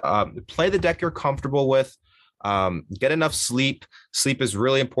first, play the deck you're comfortable with, get enough sleep. Sleep is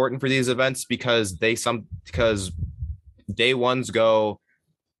really important for these events because day ones go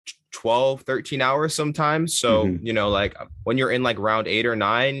 12, 13 hours sometimes. So, you know, like when you're in like round 8 or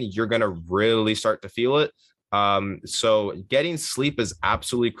 9, you're going to really start to feel it. So getting sleep is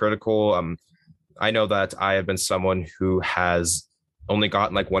absolutely critical. I know that I have been someone who has only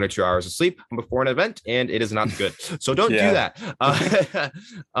gotten like 1 or 2 hours of sleep before an event, and it is not good. So don't do that.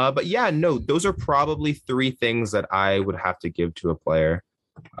 But yeah, no, those are probably 3 things that I would have to give to a player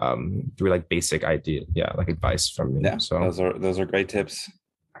through like basic idea. Yeah. Like advice from me. Yeah. So those are great tips.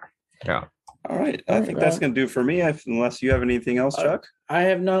 Yeah. All right. I think that's going to do for me. Unless you have anything else, Chuck. I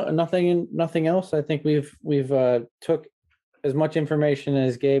have nothing else. I think we've took as much information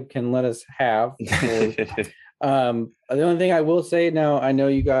as Gabe can let us have. The only thing I will say now, I know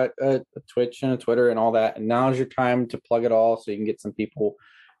you got a Twitch and a Twitter and all that, and now's your time to plug it all so you can get some people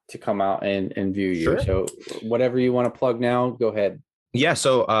to come out and view you. Sure. So whatever you want to plug now, go ahead. Yeah,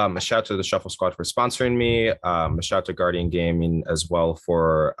 so a shout out to the Shuffle Squad for sponsoring me. A shout out to Guardian Gaming as well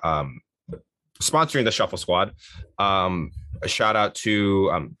for sponsoring the Shuffle Squad. A shout out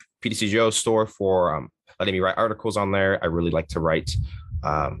to PTCGO store for letting me write articles on there. I really like to write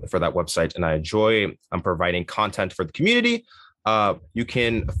for that website, and I enjoy providing content for the community. You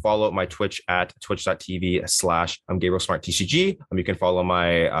can follow my Twitch at twitch.tv/GabrielSmartTCG. You can follow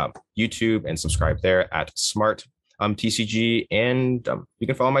my YouTube and subscribe there at Smart TCG, and you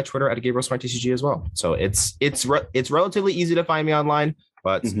can follow my Twitter at GabrielSmartTCG as well. So it's relatively easy to find me online,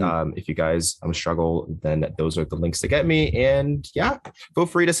 but if you guys struggle, then those are the links to get me. And yeah, feel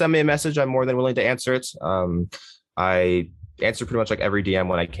free to send me a message. I'm more than willing to answer it. I answer pretty much like every DM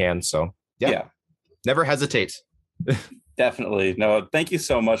when I can. So yeah. Never hesitate. Definitely. No, thank you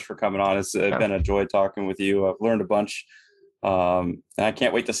so much for coming on. It's been a joy talking with you. I've learned a bunch. And I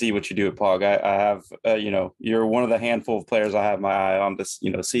can't wait to see what you do at POG. I have, you're one of the handful of players I have my eye on to,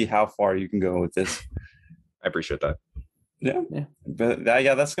 see how far you can go with this. I appreciate that. Yeah. But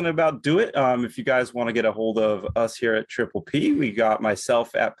that's going to about do it. If you guys want to get a hold of us here at Triple P, we got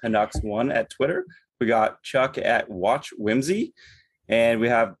myself at Panux1 at Twitter. We got Chuck at Watch Whimsy, and we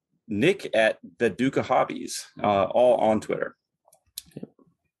have Nick at the Duke of Hobbies, all on Twitter.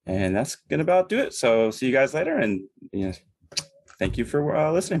 And that's going to about do it. So see you guys later. And thank you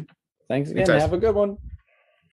for listening. Thanks again. Thanks, have a good one.